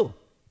know you.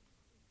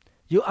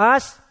 You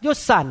ask your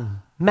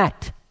son,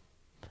 Matt.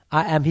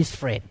 I am his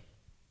friend.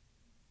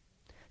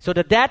 So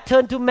the dad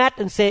turned to Matt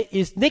and said,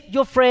 is Nick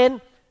your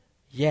friend?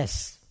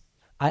 Yes.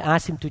 I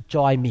asked him to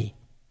join me.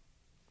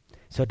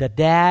 So the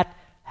dad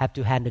had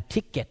to hand a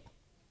ticket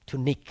to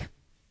Nick.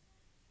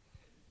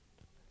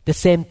 The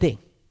same thing.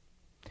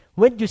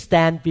 When you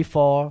stand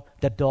before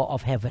the door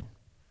of heaven,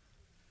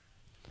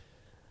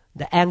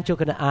 the angel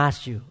going to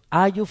ask you,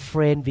 are you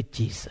friend with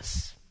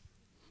Jesus,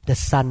 the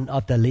Son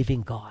of the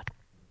living God?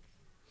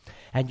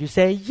 And you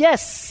say,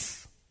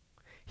 yes.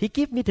 He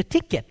gave me the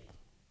ticket.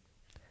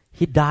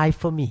 He died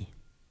for me.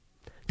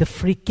 The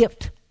free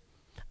gift.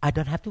 I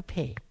don't have to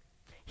pay.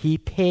 He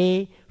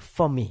paid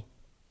for me.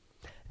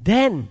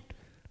 Then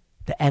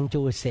the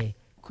angel will say,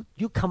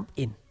 you come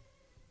in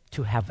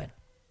to heaven.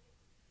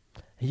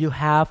 You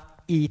have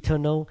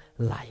eternal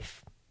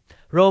life.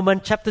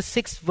 Romans chapter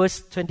 6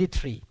 verse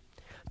 23.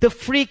 The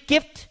free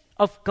gift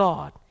of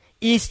God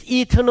is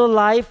eternal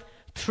life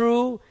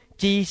through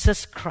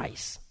Jesus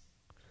Christ.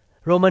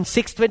 Romans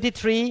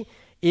 6:23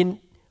 in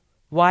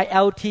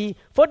YLT,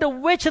 for the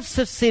wages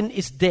of sin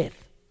is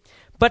death,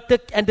 but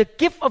the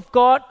gift of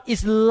God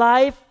is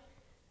life,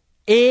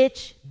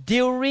 age,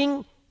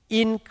 during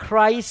in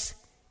Christ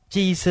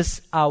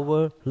Jesus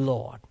our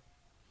Lord.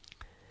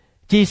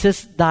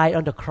 Jesus died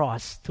on the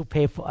cross to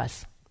pay for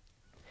us.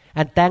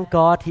 And thank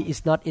God he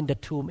is not in the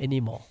tomb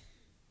anymore.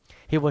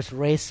 He was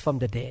raised from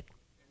the dead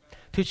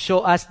to show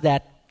us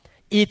that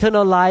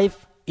eternal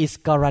life is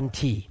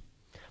guaranteed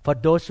for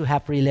those who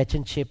have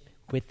relationship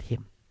with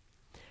him.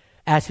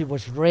 As he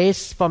was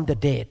raised from the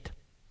dead,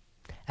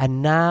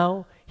 and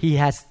now he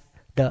has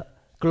the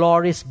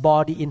glorious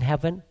body in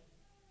heaven,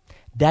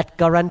 that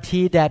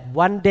guarantee that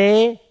one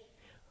day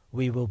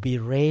we will be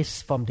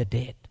raised from the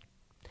dead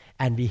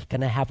and we're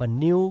going to have a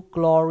new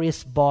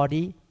glorious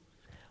body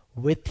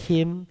with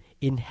him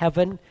in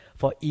heaven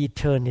for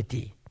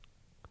eternity.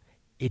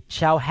 It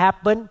shall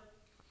happen.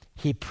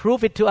 He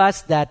proved it to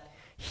us that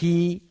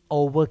he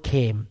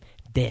overcame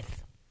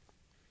death.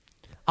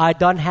 I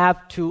don't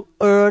have to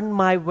earn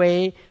my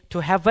way to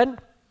heaven.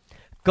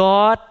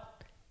 God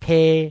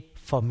paid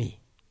for me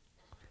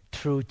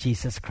through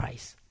Jesus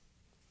Christ.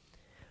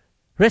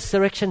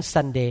 Resurrection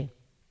Sunday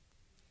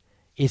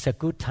is a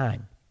good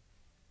time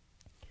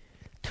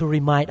to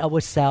remind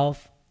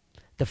ourselves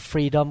the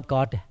freedom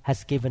God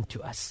has given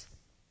to us.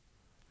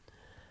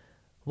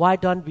 Why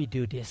don't we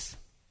do this?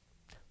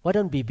 Why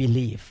don't we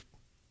believe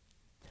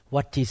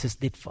what Jesus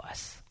did for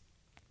us?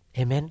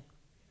 Amen?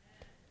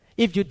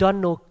 If you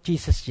don't know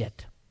Jesus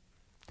yet,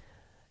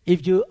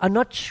 if you are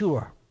not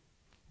sure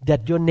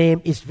that your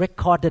name is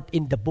recorded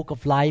in the book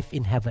of life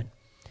in heaven,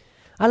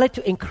 I'd like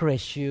to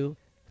encourage you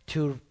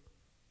to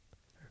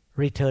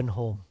return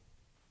home.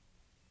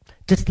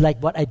 Just like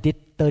what I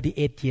did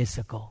 38 years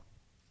ago.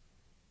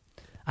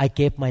 I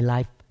gave my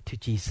life to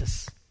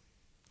Jesus.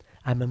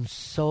 I'm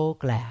so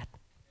glad.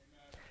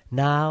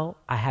 Now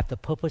I have the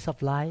purpose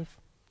of life.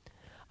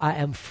 I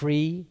am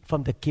free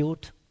from the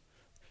guilt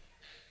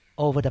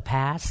over the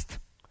past.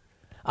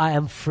 I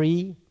am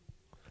free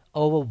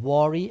over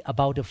worry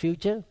about the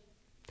future.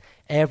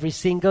 Every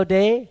single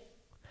day,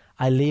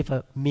 I live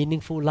a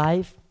meaningful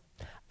life.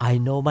 I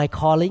know my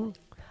calling.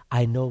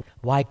 I know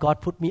why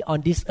God put me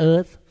on this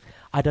earth.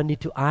 I don't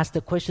need to ask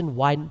the question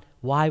why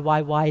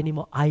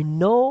anymore. I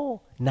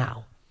know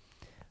now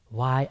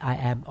why I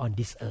am on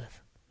this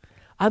earth.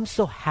 I'm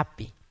so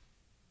happy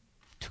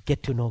to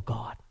get to know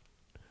God,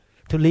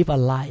 to live a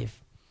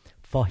life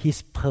for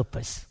His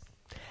purpose.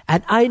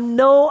 And I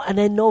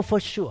know for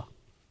sure,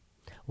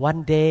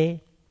 one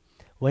day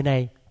when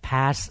I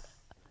pass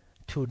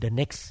to the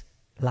next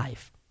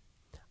life,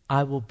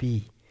 I will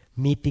be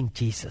meeting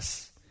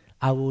Jesus.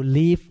 I will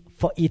live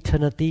for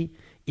eternity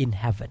in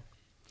heaven.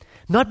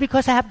 Not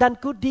because I have done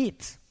good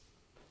deeds.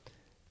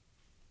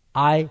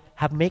 I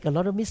have made a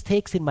lot of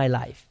mistakes in my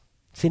life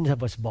since I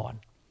was born.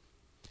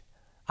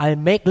 I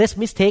make less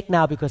mistake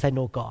now because I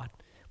know God.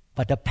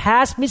 But the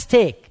past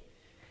mistake,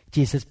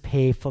 Jesus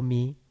paid for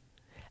me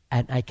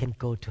and I can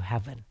go to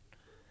heaven.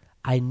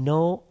 I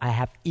know I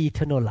have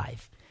eternal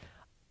life.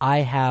 I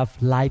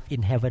have life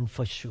in heaven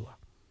for sure.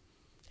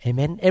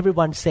 Amen.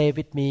 Everyone say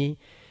with me,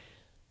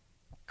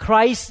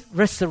 Christ's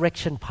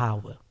resurrection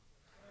power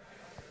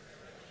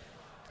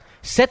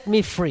set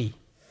me free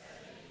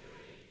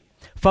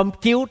from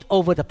guilt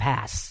over the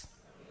past.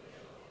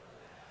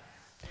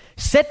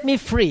 Set me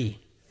free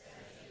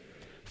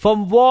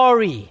from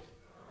worry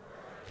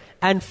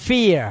and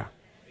fear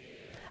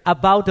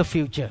about the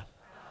future.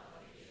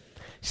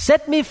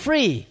 Set me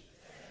free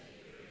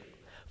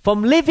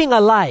from living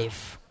a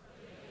life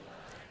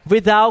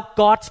without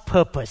God's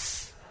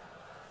purpose.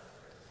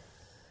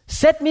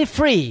 Set me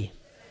free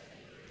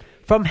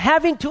from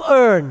having to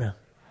earn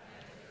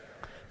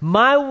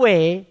my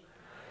way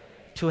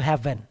to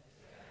heaven.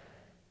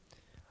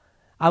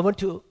 I want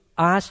to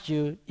ask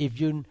you, if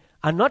you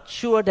are not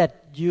sure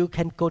that you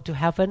can go to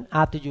heaven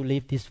after you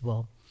leave this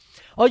world,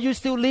 or you're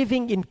still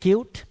living in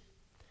guilt,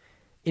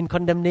 in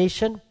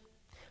condemnation,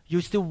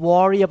 you still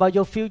worry about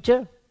your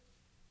future,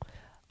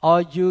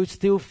 or you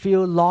still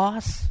feel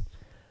lost,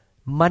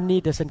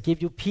 money doesn't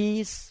give you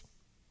peace,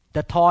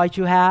 the toys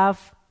you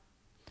have,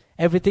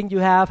 everything you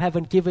have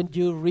haven't given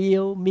you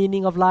real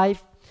meaning of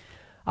life,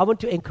 I want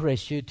to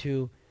encourage you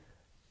to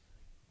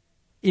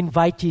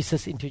invite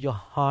Jesus into your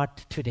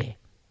heart today.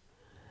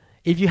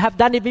 If you have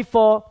done it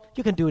before,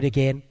 you can do it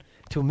again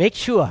to make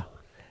sure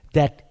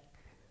that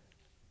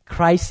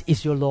Christ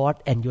is your Lord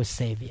and your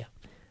Savior.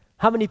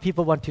 How many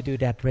people want to do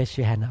that? Raise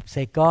your hand up.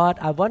 Say, God,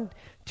 I want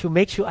to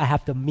make sure I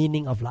have the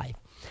meaning of life.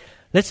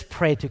 Let's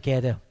pray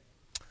together.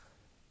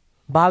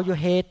 Bow your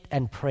head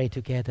and pray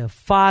together.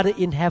 Father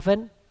in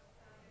heaven,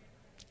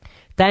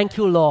 thank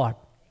you, Lord.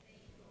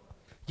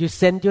 You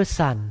sent your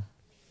Son,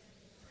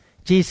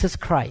 Jesus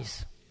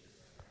Christ,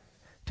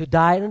 to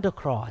die on the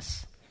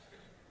cross.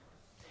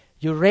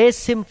 You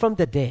raised Him from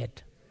the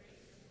dead.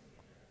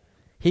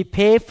 He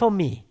paid for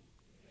me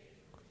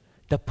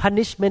the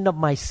punishment of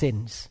my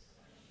sins.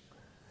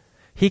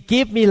 He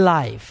gave me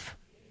life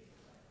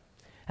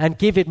and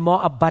give it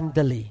more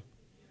abundantly.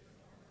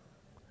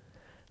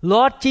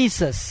 Lord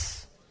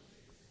Jesus,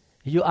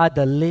 you are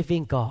the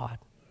living God.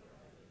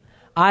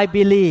 I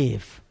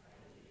believe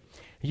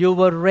you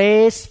were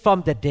raised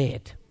from the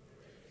dead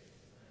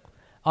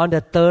on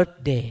the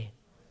third day.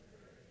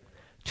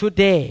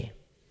 Today,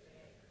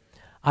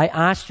 I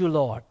ask you,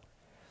 Lord,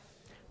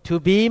 to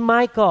be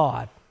my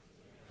God,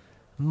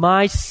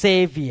 my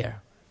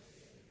Savior,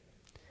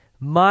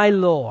 my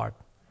Lord.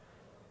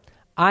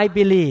 I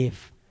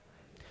believe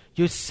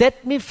you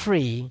set me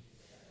free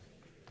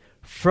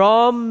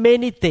from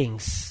many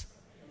things,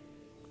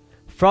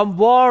 from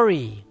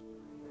worry,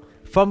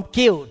 from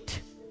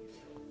guilt,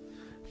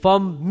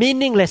 from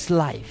meaningless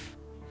life,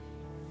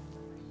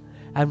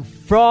 and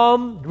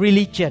from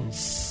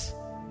religions.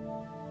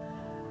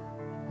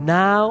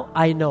 Now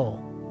I know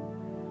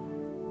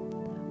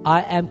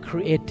I am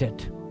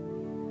created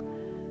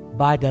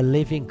by the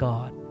living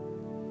God,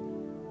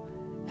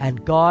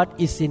 and God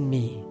is in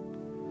me.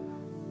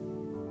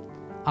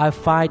 I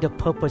find the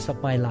purpose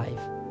of my life.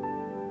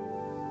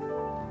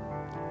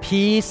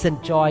 Peace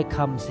and joy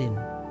comes in.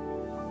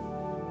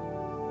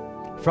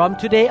 From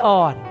today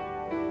on,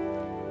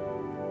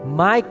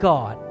 my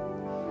God,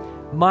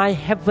 my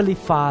Heavenly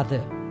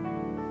Father,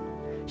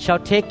 shall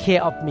take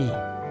care of me,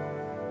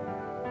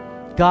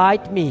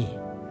 guide me,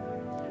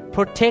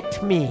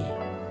 protect me,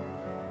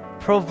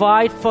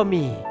 provide for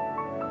me,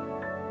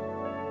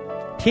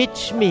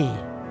 teach me,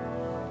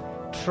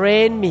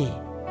 train me,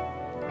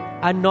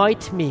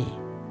 anoint me,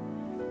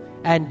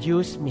 and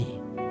use me.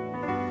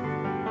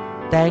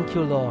 Thank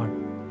you, Lord.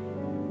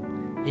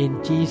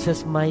 In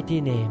Jesus'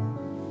 mighty name.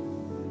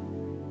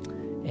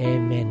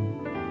 Amen.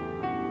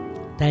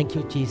 Thank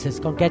you, Jesus.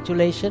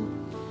 Congratulations.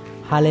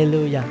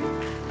 Hallelujah.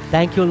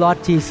 Thank you,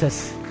 Lord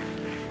Jesus.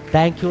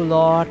 Thank you,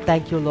 Lord.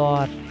 Thank you,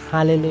 Lord.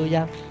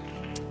 Hallelujah.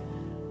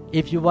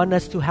 If you want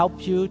us to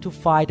help you to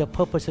find the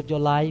purpose of your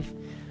life,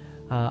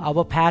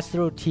 our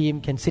pastoral team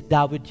can sit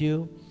down with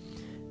you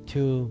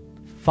to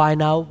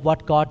find out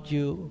what God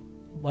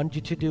want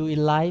you to do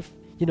in life.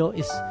 You know,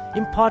 it's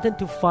important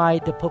to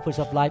find the purpose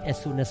of life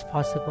as soon as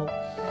possible.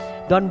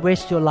 Don't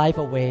waste your life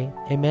away.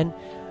 Amen.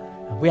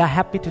 We are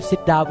happy to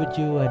sit down with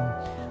you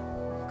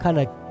and kind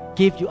of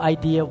give you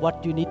idea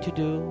what you need to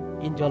do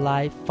in your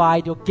life.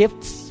 Find your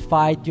gifts,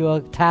 find your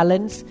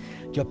talents,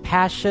 your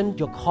passion,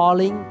 your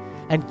calling,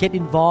 and get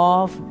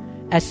involved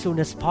as soon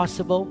as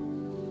possible.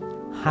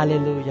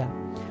 Hallelujah.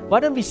 Why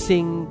don't we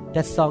sing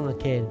that song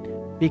again?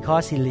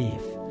 Because He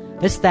lives.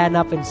 Let's stand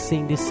up and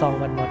sing this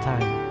song one more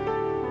time.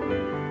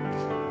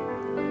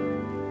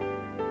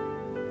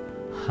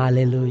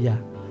 Hallelujah.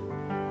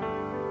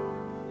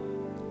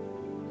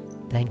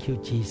 Thank you,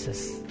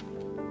 Jesus.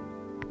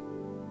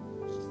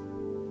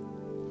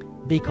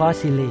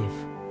 Because He lives.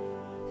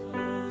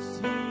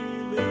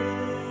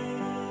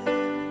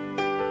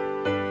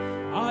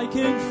 I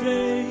can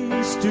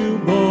face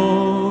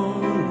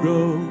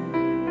tomorrow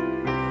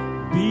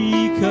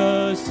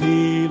because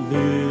He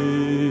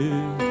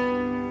lives.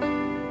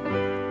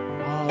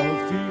 All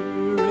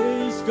fear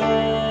is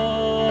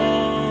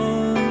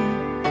gone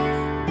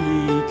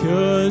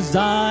because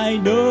I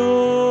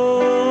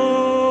know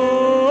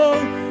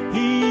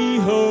He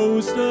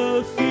holds the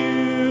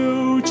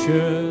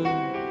future,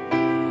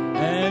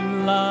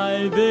 and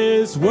life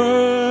is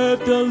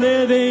worth the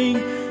living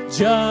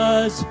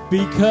just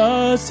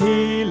because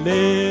He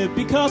lives.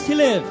 Because He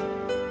lives.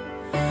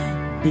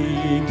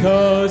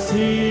 Because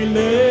He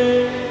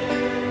lives,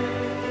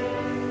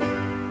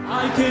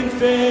 I can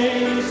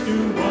face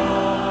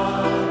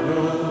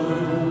tomorrow.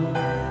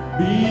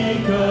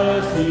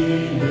 Because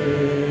He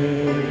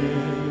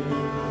lives,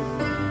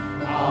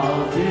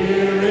 all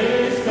fear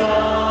is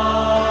gone.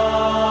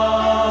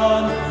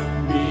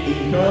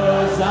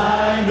 Because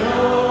I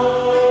know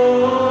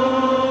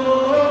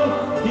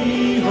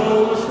He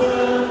holds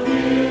the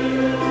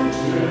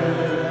future,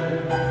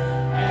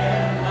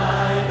 and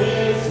life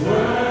is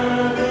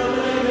worth the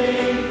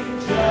living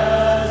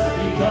just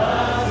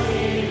because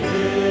He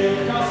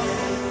lives. God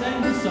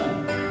sent His Son.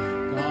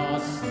 God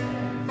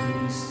sent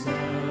His Son.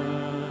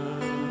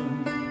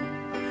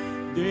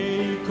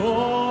 They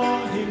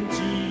call Him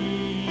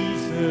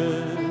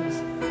Jesus.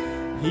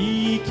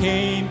 He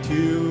came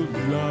to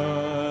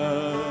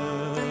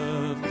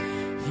love,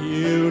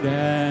 heal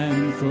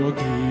and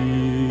forgive.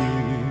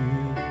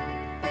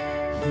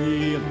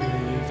 He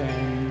lived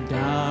and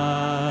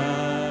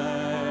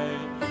died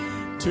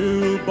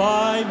to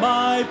buy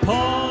my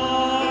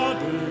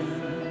pardon,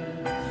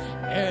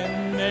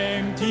 an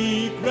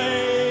empty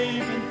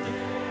grave and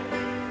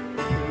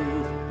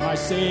prove my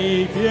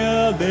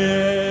Savior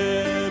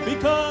lived.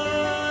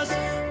 Because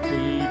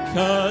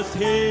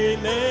He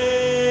lives,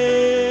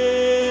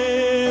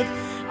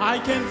 I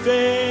can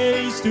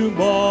face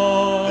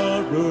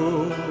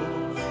tomorrow.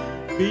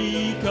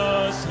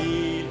 Because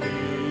He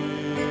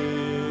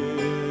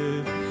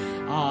lives,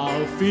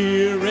 all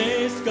fear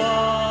is gone.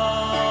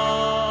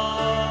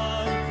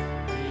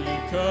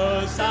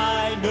 Because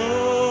I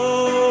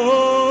know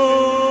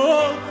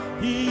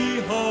He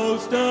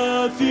holds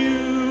the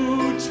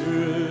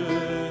future,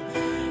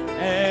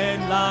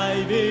 and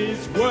life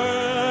is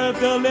worth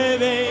the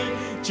living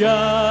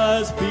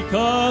just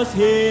because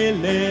He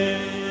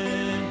lives.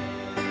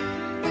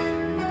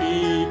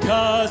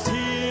 Because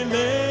He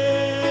lives,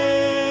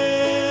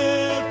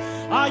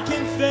 I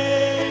can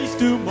face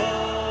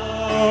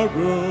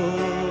tomorrow.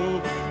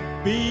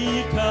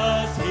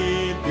 Because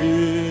He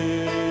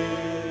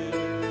lives,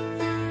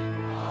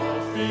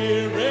 all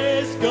fear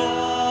is gone.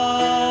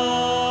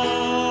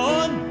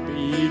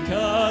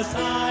 Because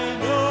I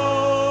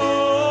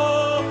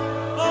know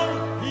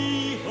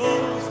He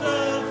holds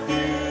the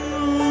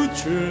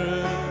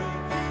future,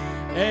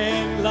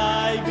 and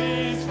life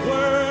is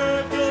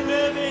worth the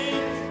living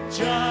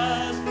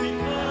just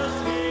because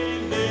He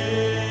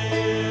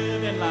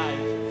lives.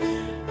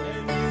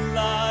 And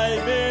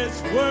life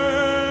is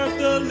worth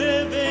the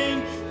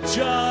living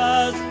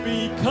just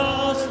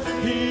because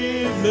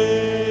He lives.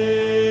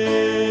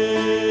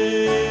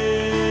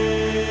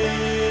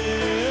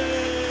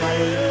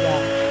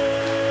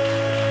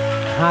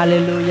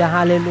 Hallelujah.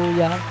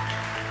 Hallelujah.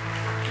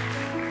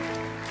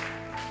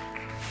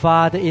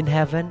 Father in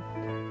heaven,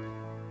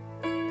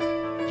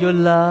 You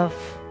love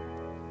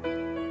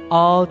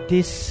all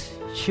these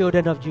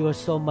children of Yours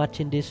so much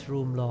in this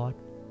room, Lord.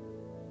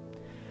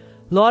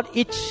 Lord,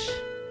 each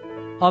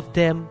of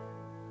them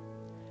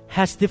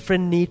has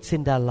different needs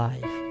in their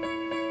life.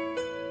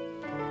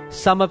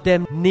 Some of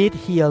them need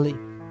healing.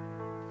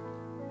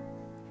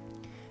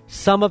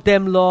 Some of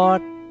them,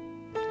 Lord,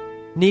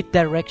 need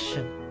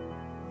direction.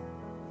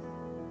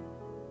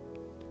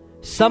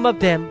 Some of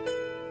them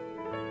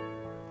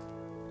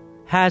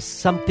has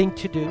something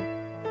to do,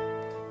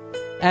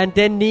 and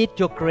they need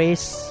Your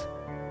grace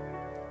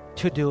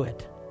to do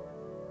it.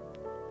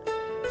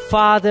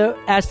 Father,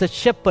 as the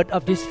shepherd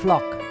of this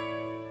flock,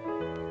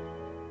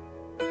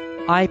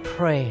 I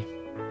pray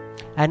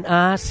and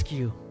ask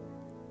You,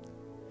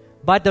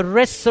 by the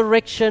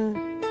resurrection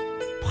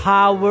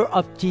power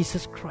of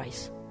Jesus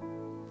Christ,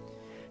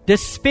 the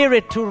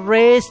Spirit to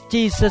raise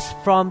Jesus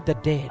from the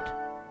dead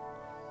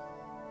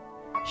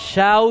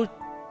shall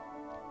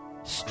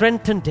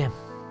strengthen them.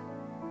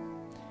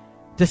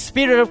 The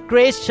Spirit of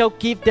grace shall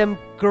give them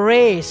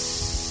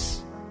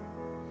grace,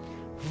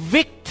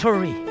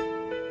 victory,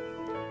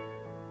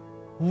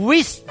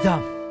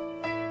 wisdom,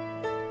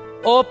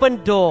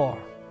 open door,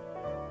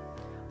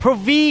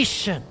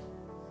 provision,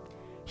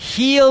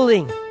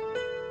 healing,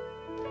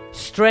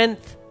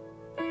 strength,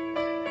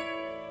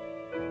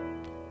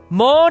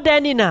 more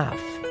than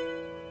enough,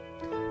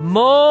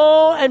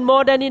 more and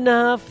more than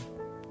enough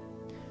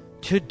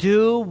to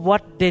do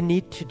what they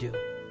need to do.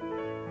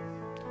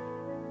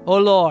 Oh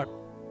Lord,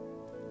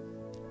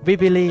 we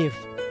believe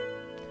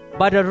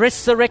by the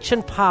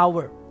resurrection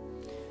power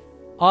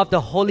of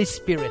the Holy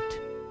Spirit,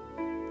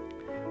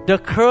 the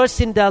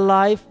curse in their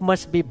life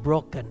must be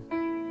broken.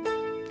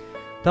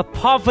 The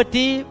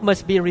poverty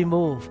must be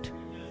removed.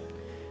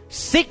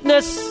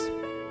 Sickness,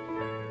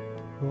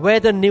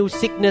 whether new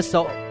sickness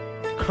or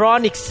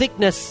chronic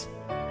sickness,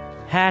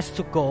 has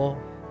to go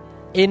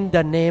in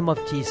the name of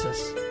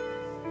Jesus.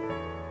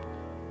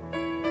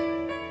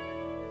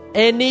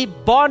 Any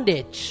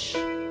bondage,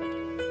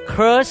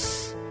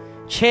 curse,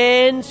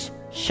 chains,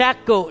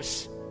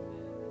 shackles,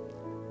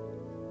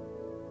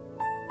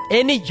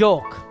 any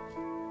yoke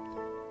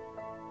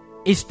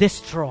is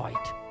destroyed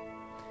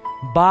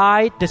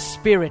by the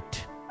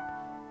Spirit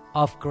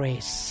of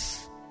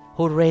grace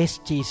who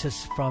raised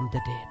Jesus from the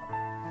dead.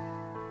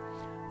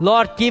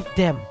 Lord, give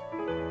them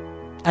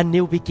a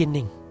new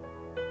beginning.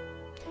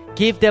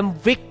 Give them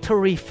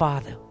victory,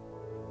 Father.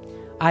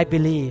 I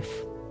believe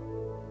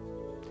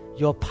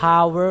your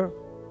power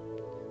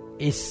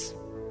is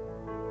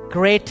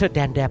greater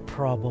than their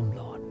problem,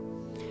 Lord.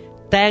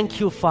 Thank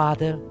you,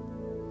 Father.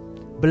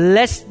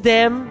 Bless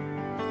them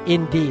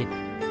indeed.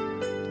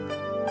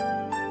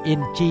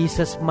 In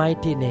Jesus'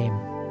 mighty name,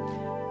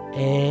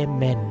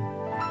 amen.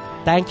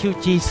 Thank you,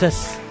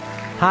 Jesus.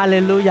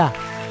 Hallelujah.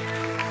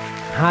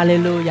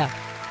 Hallelujah.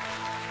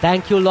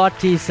 Thank you, Lord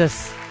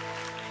Jesus.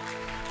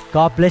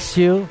 God bless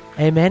you.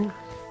 Amen.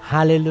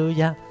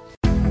 Hallelujah.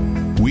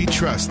 We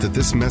trust that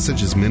this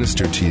message has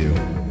ministered to you.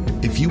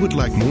 If you would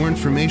like more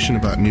information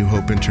about New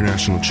Hope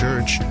International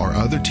Church or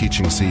other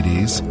teaching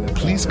CDs,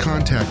 please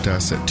contact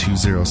us at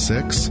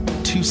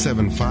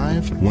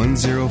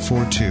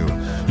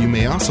 206-275-1042. You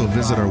may also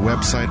visit our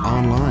website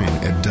online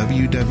at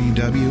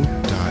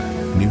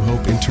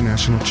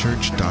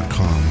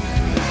www.newhopeinternationalchurch.com.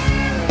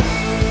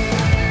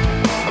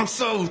 I'm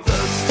so